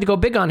all excited to go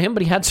big on him,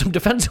 but he had some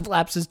defensive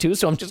lapses too,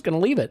 so I'm just going to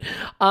leave it.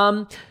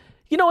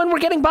 You know, and we're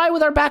getting by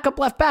with our backup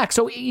left back.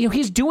 So you know,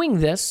 he's doing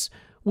this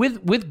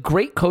with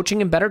great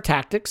coaching and better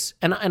tactics,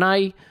 and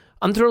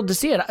I'm thrilled to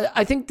see it.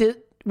 I think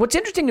that what's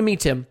interesting to me,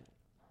 Tim,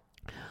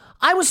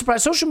 I was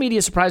surprised. Social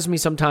media surprises me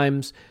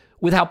sometimes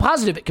with how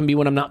positive it can be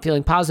when I'm not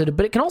feeling positive,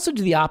 but it can also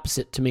do the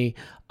opposite to me.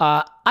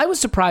 I was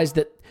surprised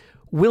that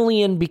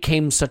Willian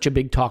became such a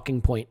big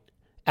talking point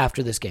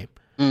after this game.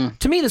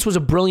 To me, this was a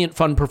brilliant,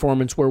 fun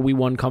performance where we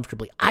won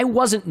comfortably. I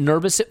wasn't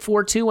nervous at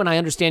 4-2, and I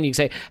understand you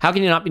say, how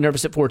can you not be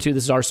nervous at 4-2?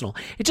 This is Arsenal.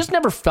 It just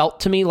never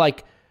felt to me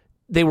like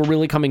they were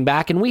really coming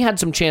back, and we had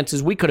some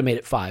chances. We could have made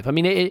it 5. I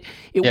mean, it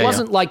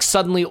wasn't like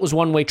suddenly it was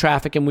one-way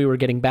traffic and we were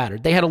getting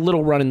battered. They had a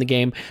little run in the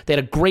game. They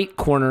had a great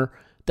corner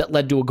that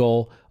led to a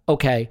goal.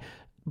 Okay.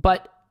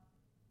 But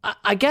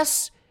I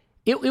guess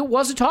it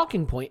was a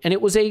talking point, and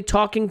it was a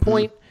talking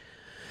point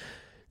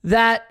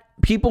that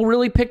people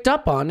really picked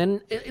up on.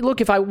 And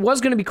look, if I was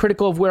going to be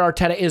critical of where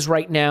Arteta is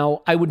right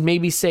now, I would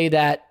maybe say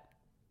that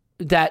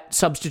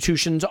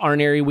substitutions are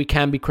an area we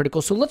can be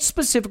critical. So let's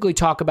specifically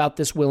talk about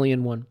this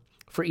Willian one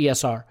for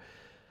ESR.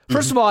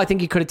 First of all, I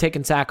think he could have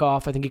taken Saka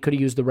off. I think he could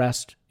have used the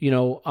rest.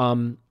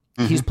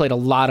 He's played a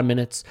lot of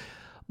minutes.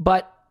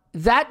 But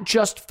that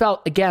just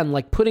felt, again,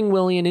 like putting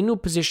Willian into a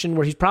position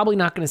where he's probably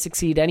not going to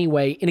succeed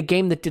anyway in a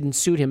game that didn't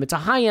suit him. It's a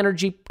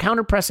high-energy,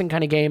 counter-pressing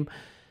kind of game.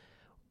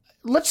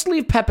 Let's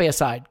leave Pepe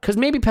aside, because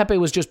maybe Pepe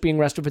was just being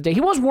rested for the day.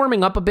 He was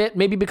warming up a bit,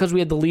 maybe because we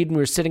had the lead and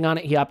we were sitting on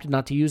it. He opted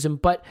not to use him.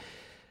 But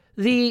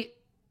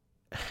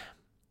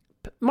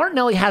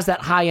Martinelli has that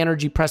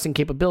high-energy pressing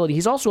capability.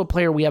 He's also a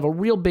player we have a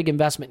real big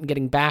investment in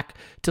getting back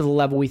to the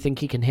level we think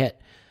he can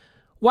hit.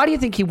 Why do you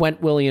think he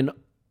went Willian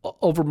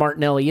over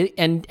Martinelli?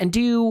 And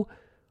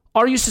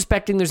are you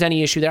suspecting there's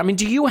any issue there? I mean,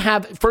 do you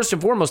have, first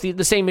and foremost,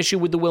 the same issue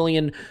with the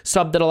Willian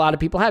sub that a lot of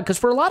people had? Because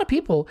for a lot of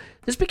people,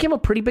 this became a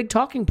pretty big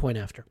talking point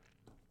after.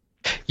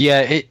 Yeah,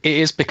 it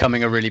is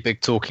becoming a really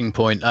big talking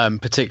point,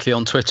 particularly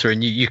on Twitter,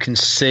 and you can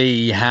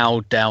see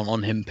how down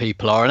on him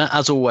people are. And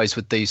as always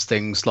with these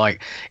things,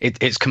 like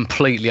it's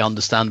completely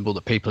understandable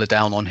that people are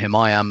down on him.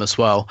 I am as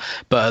well.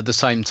 But at the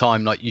same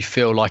time, like you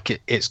feel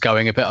like it's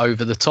going a bit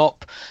over the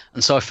top.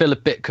 And so I feel a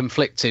bit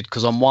conflicted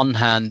because on one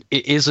hand,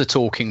 it is a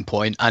talking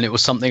point, and it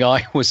was something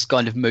I was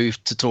kind of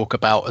moved to talk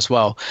about as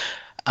well.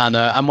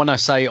 And when I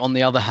say on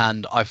the other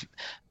hand, I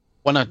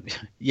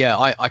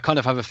kind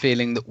of have a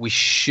feeling that we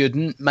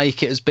shouldn't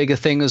make it as big a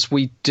thing as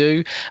we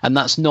do. And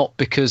that's not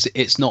because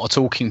it's not a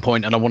talking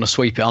point and I want to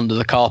sweep it under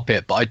the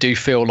carpet, but I do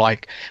feel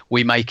like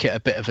we make it a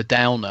bit of a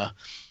downer.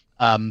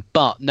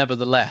 But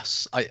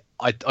nevertheless,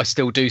 I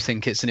still do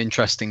think it's an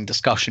interesting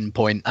discussion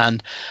point.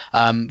 And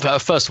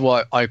first of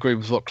all, I agree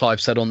with what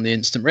Clive said on the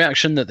instant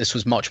reaction, that this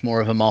was much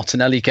more of a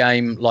Martinelli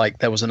game. Like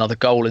there was another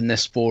goal in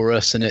this for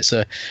us, and it's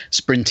a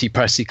sprinty,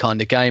 pressy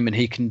kind of game, and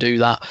he can do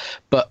that.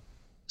 But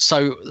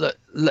so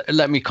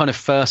let me kind of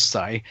first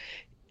say,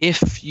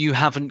 if you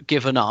haven't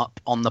given up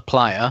on the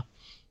player,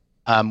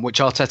 which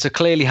Arteta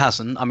clearly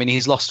hasn't. I mean,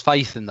 he's lost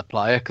faith in the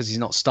player because he's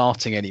not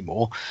starting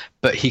anymore,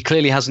 but he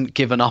clearly hasn't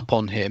given up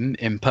on him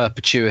in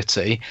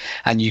perpetuity.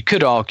 And you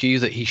could argue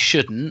that he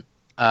shouldn't.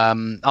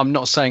 I'm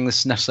not saying this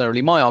is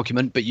necessarily my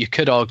argument, but you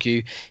could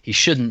argue he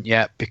shouldn't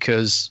yet,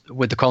 because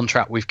with the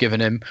contract we've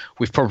given him,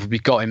 we've probably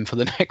got him for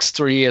the next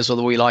 3 years,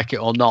 whether we like it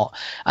or not.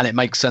 And it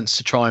makes sense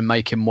to try and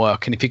make him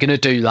work. And if you're going to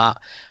do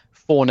that,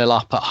 4-0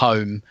 up at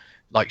home,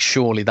 like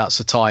surely that's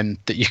the time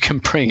that you can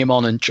bring him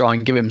on and try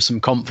and give him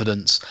some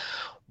confidence.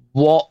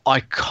 What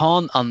I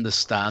can't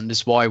understand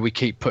is why we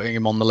keep putting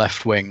him on the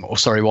left wing, why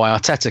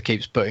Arteta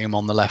keeps putting him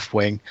on the left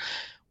wing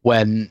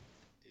when,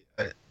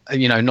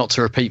 not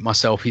to repeat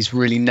myself, he's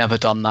really never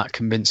done that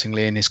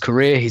convincingly in his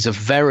career. He's a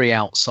very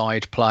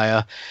outside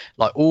player.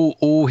 Like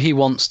all he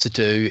wants to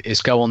do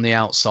is go on the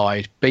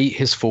outside, beat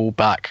his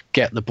fullback,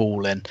 get the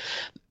ball in.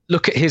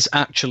 Look at his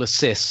actual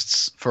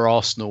assists for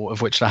Arsenal,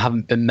 of which there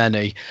haven't been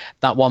many.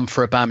 That one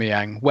for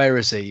Aubameyang, where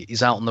is he?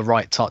 He's out on the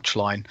right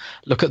touchline.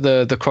 Look at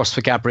the cross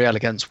for Gabriel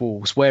against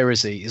Wolves. Where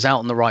is he? He's out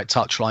on the right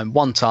touchline.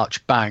 One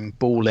touch, bang,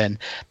 ball in.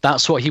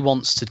 That's what he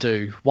wants to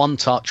do. One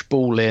touch,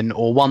 ball in,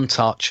 or one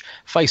touch,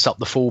 face up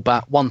the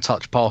fullback, one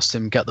touch past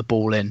him, get the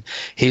ball in.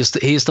 He's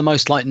the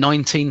most like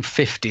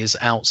 1950s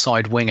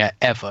outside winger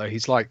ever.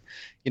 He's like,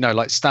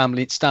 like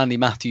Stanley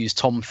Matthews,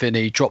 Tom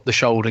Finney, drop the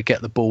shoulder,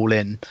 get the ball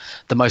in.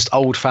 The most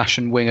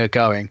old-fashioned winger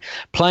going.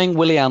 Playing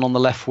Willian on the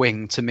left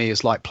wing, to me,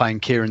 is like playing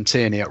Kieran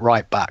Tierney at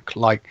right back.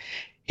 Like,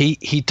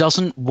 he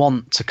doesn't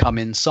want to come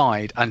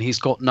inside, and he's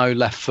got no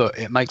left foot.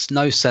 It makes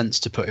no sense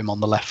to put him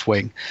on the left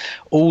wing.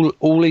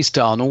 All he's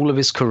done, all of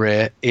his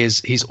career,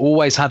 is he's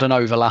always had an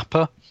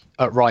overlapper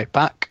at right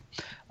back.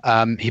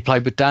 He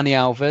played with Dani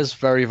Alves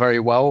very, very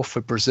well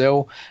for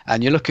Brazil.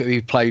 And you look at who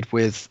he played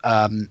with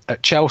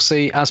at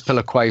Chelsea,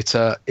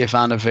 Azpilicueta,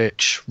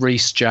 Ivanovic,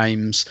 Reece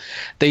James,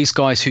 these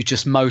guys who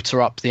just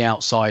motor up the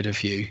outside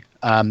of you.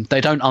 They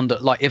don't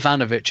like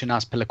Ivanovic and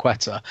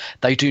Azpilicueta.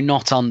 They do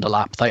not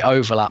underlap. They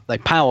overlap. They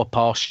power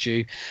past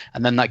you,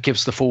 and then that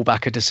gives the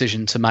fullback a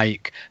decision to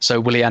make. So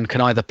Willian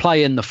can either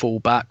play in the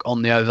fullback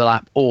on the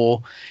overlap,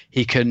 or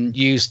he can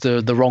use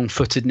the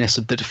wrong-footedness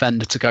of the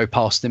defender to go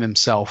past him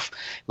himself.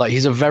 Like,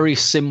 he's a very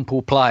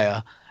simple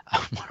player,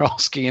 We're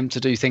asking him to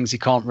do things he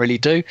can't really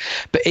do.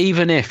 But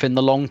even if in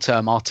the long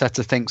term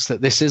Arteta thinks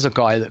that this is a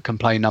guy that can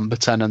play number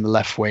 10 in the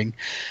left wing,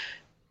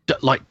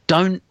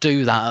 don't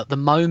do that at the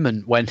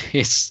moment when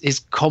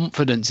his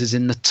confidence is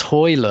in the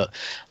toilet.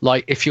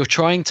 Like, if you're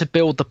trying to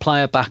build the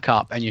player back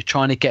up and you're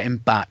trying to get him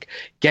back,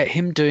 get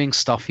him doing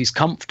stuff he's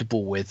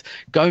comfortable with.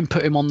 Go and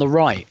put him on the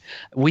right.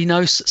 We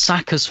know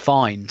Saka's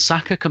fine.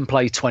 Saka can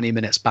play 20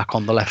 minutes back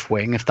on the left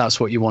wing if that's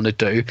what you want to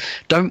do.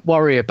 Don't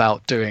worry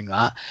about doing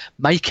that.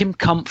 Make him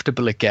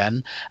comfortable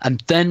again,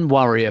 and then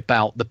worry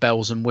about the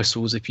bells and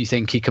whistles if you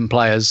think he can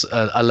play as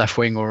a left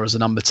wing or as a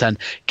number 10.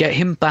 Get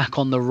him back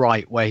on the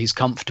right where he's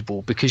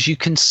comfortable, because you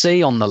can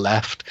see on the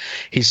left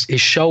his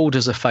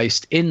shoulders are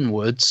faced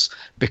inwards,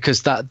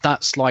 because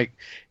that's like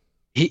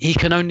he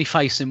can only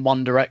face in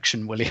one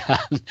direction, Willian.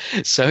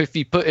 So if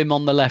you put him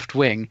on the left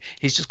wing,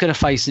 he's just going to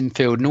face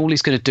infield, and all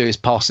he's going to do is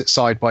pass it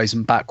sideways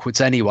and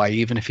backwards anyway,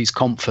 even if he's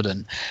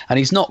confident. And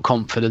he's not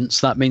confident,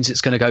 so that means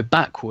it's going to go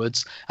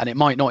backwards, and it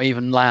might not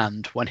even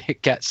land when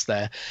it gets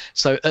there.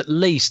 So at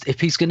least if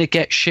he's going to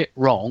get shit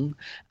wrong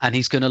and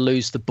he's going to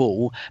lose the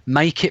ball,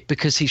 make it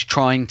because he's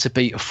trying to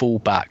beat a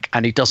fullback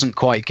and he doesn't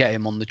quite get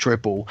him on the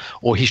dribble,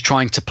 or he's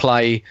trying to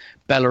play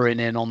Bellerin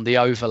in on the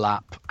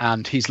overlap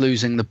and he's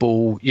losing the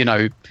ball,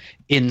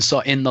 in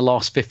the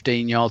last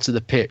 15 yards of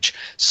the pitch.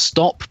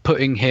 Stop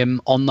putting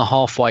him on the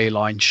halfway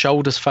line,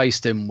 shoulders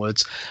faced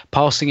inwards,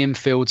 passing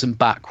infields and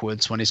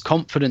backwards when his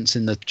confidence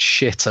in the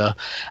shitter,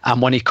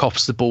 and when he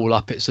coughs the ball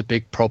up, it's a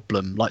big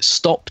problem. Like,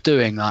 stop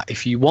doing that.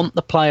 If you want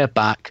the player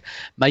back,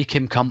 make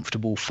him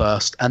comfortable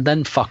first and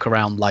then fuck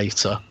around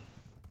later.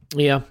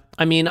 Yeah.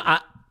 I mean,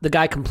 the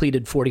guy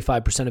completed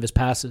 45% of his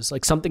passes.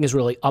 Like, something is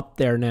really up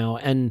there now.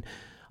 And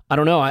I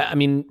don't know. I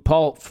mean,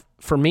 Paul,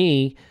 for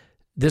me,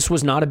 this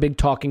was not a big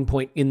talking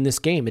point in this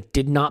game. It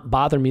did not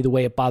bother me the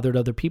way it bothered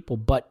other people.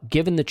 But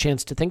given the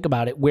chance to think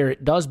about it, where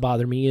it does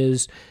bother me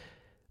is,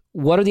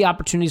 what are the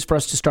opportunities for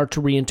us to start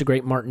to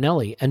reintegrate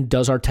Martinelli? And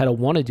does Arteta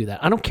want to do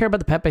that? I don't care about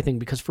the Pepe thing,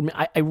 because for me,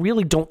 I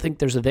really don't think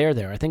there's a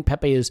there. I think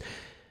Pepe is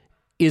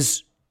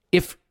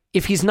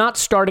if he's not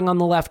starting on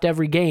the left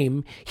every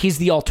game, he's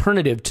the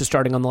alternative to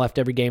starting on the left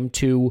every game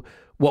to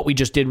what we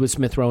just did with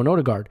Smith Rowe and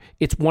Odegaard.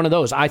 It's one of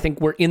those. I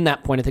think we're in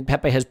that point. I think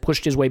Pepe has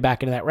pushed his way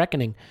back into that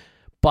reckoning.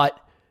 But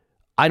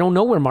I don't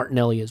know where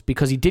Martinelli is,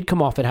 because he did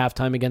come off at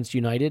halftime against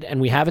United,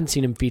 and we haven't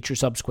seen him feature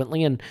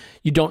subsequently, and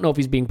you don't know if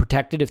he's being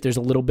protected, if there's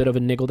a little bit of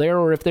a niggle there,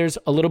 or if there's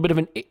a little bit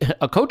of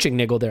a coaching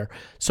niggle there.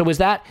 So is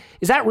that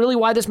really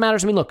why this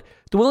matters? I mean, look,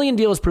 the Willian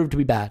deal has proved to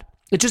be bad.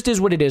 It just is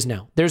what it is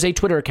now. There's a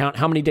Twitter account,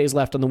 how many days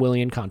left on the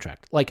Willian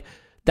contract? Like,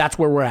 that's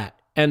where we're at.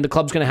 And the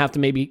club's going to have to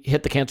maybe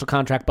hit the cancel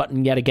contract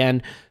button yet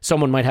again.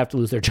 Someone might have to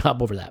lose their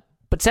job over that.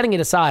 But setting it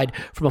aside,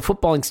 from a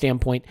footballing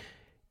standpoint,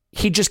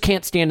 he just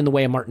can't stand in the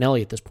way of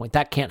Martinelli at this point.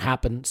 That can't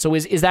happen. So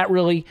is that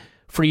really,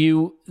 for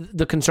you,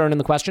 the concern and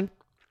the question?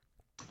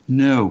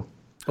 No.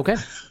 Okay.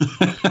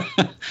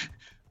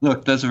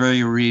 Look, that's a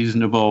very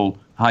reasonable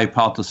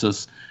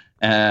hypothesis.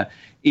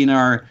 In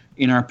our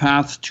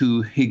path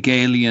to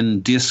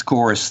Hegelian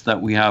discourse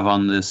that we have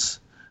on this,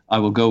 I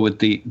will go with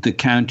the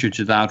counter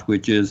to that,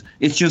 which is,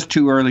 it's just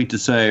too early to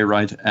say,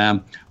 right?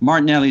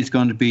 Martinelli's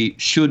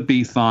should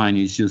be fine.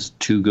 He's just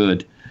too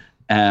good.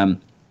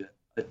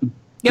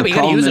 Yeah, but you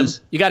got to use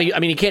him. You got to. I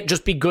mean, he can't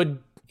just be good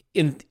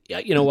in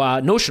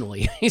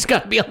notionally. He's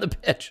got to be on the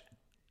pitch.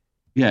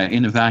 Yeah,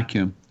 in a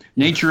vacuum.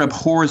 Nature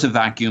abhors a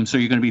vacuum, so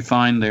you're going to be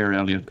fine there,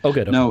 Elliot. Oh,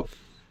 good. Okay. No,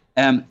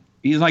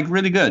 he's like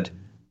really good,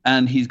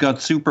 and he's got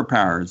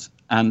superpowers.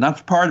 And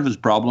that's part of his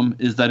problem,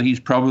 is that he's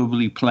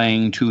probably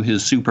playing to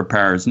his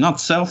superpowers, not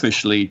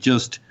selfishly,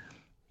 just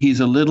he's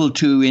a little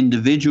too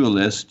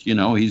individualist.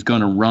 He's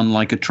going to run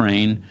like a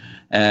train,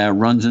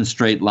 runs in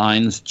straight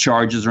lines,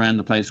 charges around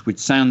the place, which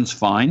sounds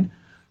fine.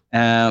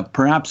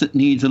 Perhaps it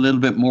needs a little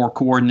bit more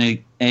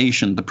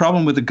coordination. The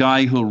problem with a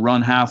guy who'll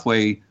run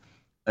halfway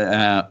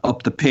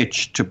up the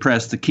pitch to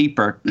press the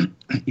keeper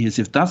is,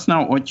 if that's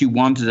not what you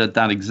wanted at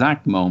that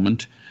exact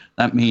moment,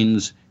 that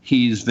means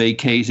he's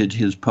vacated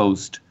his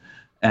post.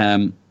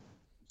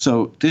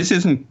 So this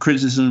isn't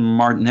criticism of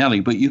Martinelli,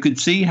 but you could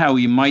see how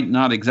he might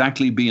not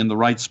exactly be in the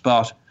right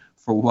spot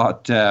for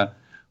what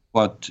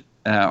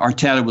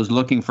Arteta was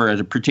looking for at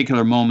a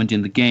particular moment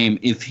in the game.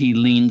 If he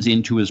leans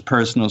into his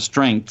personal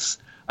strengths,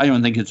 I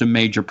don't think it's a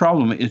major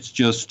problem. It's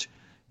just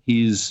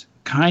he's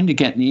kind of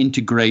getting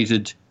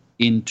integrated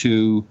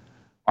into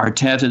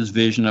Arteta's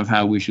vision of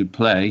how we should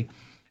play.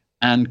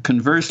 And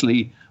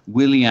conversely,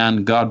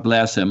 Willian, God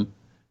bless him,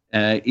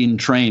 in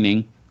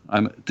training,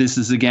 this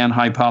is again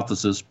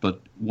hypothesis, but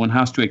one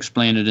has to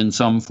explain it in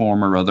some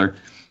form or other,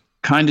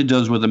 kind of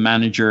does what the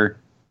manager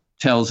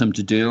tells him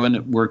to do, and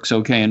it works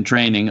okay in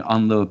training.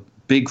 On the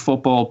big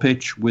football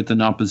pitch with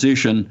an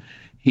opposition,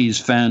 he's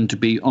found to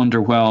be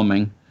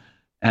underwhelming,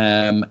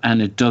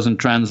 and it doesn't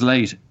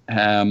translate.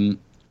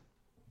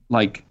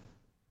 Like,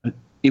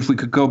 if we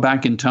could go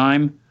back in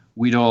time,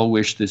 we'd all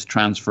wish this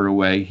transfer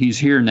away. He's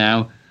here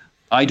now.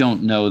 I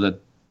don't know that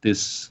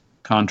this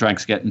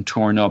contract's getting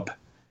torn up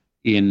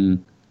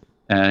in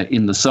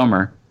the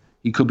summer.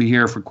 He could be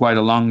here for quite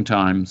a long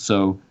time.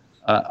 So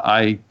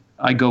I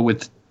go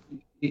with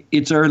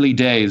it's early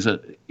days.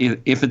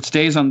 If it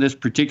stays on this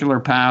particular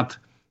path,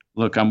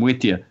 look, I'm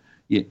with you.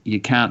 You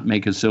can't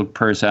make a silk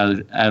purse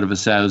out of a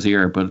sow's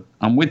ear. But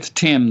I'm with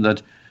Tim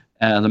that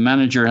the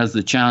manager has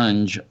the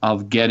challenge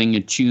of getting a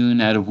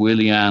tune out of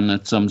Willian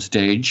at some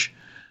stage.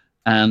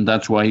 And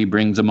that's why he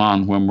brings him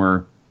on when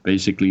we're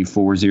basically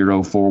 4-0,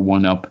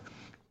 4-1 up,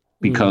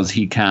 because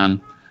he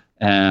can.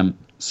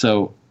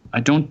 So I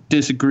don't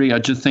disagree. I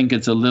just think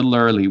it's a little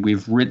early.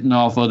 We've written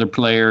off other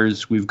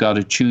players we've got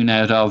a tune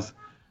out of.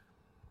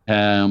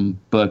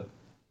 But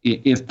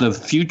if the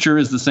future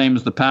is the same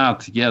as the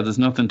path, there's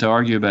nothing to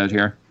argue about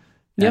here.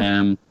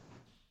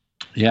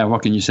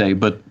 What can you say?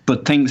 But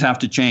things have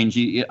to change.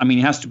 He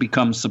has to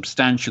become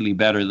substantially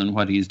better than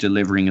what he's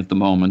delivering at the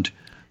moment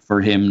for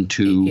him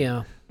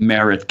to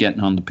merit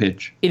getting on the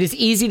pitch. It is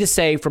easy to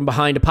say from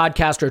behind a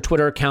podcast or a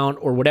Twitter account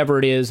or whatever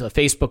it is, a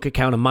Facebook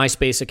account, a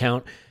MySpace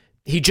account,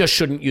 he just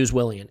shouldn't use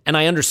Willian. And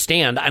I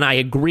understand and I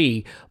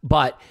agree,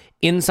 but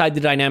inside the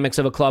dynamics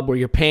of a club where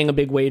you're paying a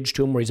big wage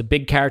to him, where he's a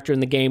big character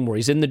in the game, where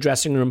he's in the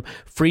dressing room,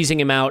 freezing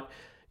him out,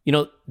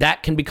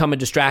 that can become a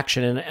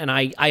distraction. And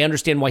I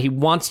understand why he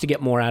wants to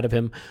get more out of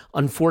him.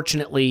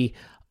 Unfortunately,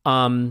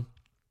 I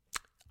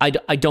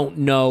don't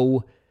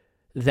know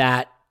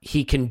that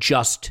he can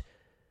just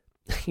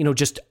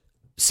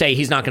say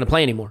he's not going to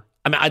play anymore.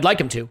 I mean, I'd like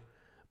him to,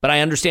 but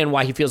I understand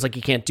why he feels like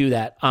he can't do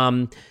that.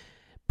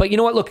 But you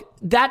know what? Look,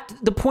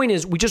 the point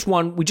is we just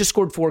won. We just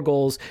scored 4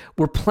 goals.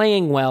 We're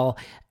playing well.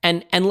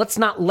 And let's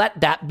not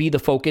let that be the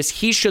focus.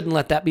 He shouldn't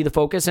let that be the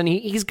focus. And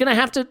he's going to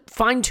have to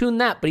fine-tune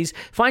that. But he's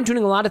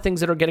fine-tuning a lot of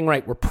things that are getting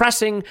right. We're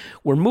pressing.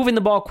 We're moving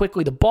the ball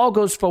quickly. The ball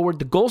goes forward.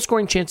 The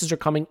goal-scoring chances are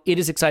coming. It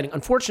is exciting.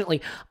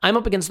 Unfortunately, I'm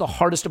up against the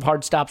hardest of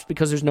hard stops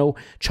because there's no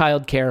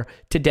childcare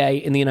today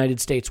in the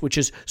United States, which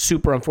is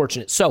super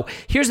unfortunate. So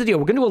here's the deal.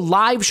 We're going to do a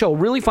live show, a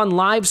really fun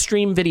live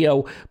stream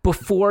video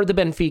before the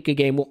Benfica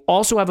game. We'll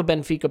also have a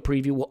Benfica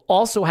preview. We'll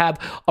also have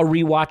a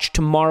rewatch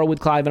tomorrow with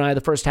Clive and I,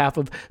 the first half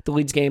of the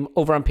Leeds game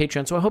over on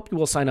Patreon. So I hope you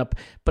will sign up.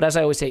 But as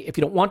I always say, if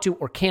you don't want to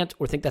or can't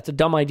or think that's a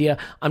dumb idea,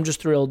 I'm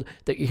just thrilled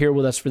that you're here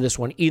with us for this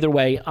one. Either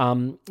way,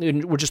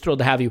 we're just thrilled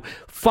to have you.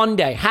 Fun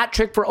day. Hat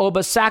trick for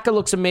Oba. Saka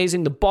looks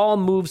amazing. The ball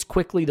moves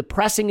quickly. The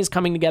pressing is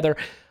coming together.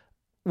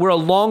 We're a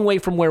long way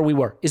from where we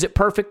were. Is it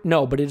perfect?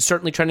 No, but it's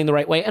certainly trending the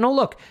right way. And oh,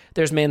 look,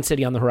 there's Man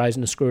City on the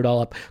horizon to screw it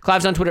all up.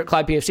 Clive's on Twitter at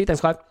ClivePFC. Thanks,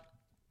 Clive.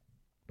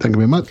 Thank you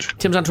very much.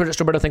 Tim's on Twitter at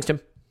Roberto. Thanks,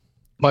 Tim.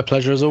 My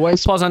pleasure as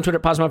always. Paul's on Twitter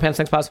at Pause My Pants.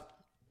 Thanks, Pause.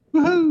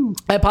 Woohoo!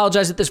 I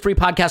apologize that this free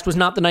podcast was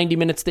not the 90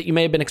 minutes that you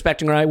may have been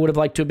expecting or I would have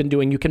liked to have been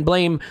doing. You can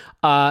blame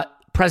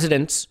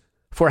presidents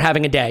for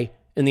having a day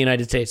in the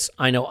United States.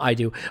 I know I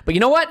do. But you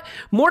know what?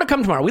 More to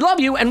come tomorrow. We love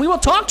you, and we will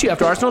talk to you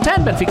after Arsenal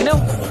 10, Benfica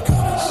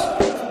 0.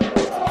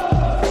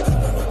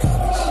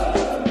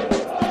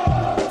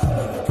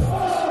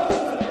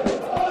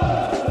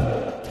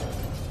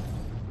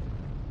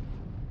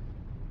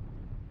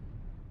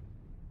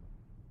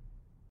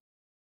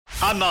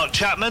 I'm Mark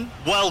Chapman.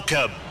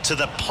 Welcome to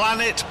the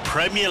Planet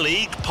Premier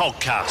League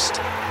podcast.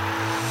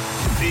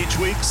 Each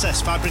week,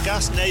 Cesc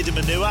Fabregas, Nader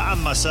Manua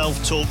and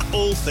myself talk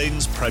all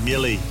things Premier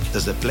League.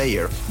 As a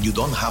player, you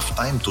don't have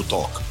time to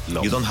talk.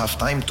 No. You don't have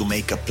time to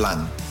make a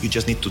plan. You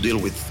just need to deal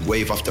with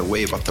wave after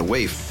wave after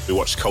wave. We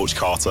watched Coach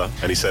Carter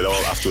and he said,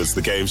 afterwards,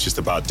 the game's just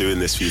about doing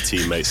this for your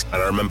teammates. And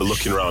I remember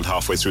looking around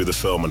halfway through the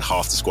film and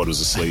half the squad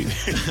was asleep.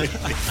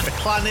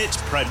 Planet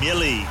Premier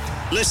League.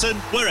 Listen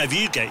wherever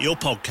you get your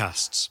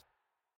podcasts.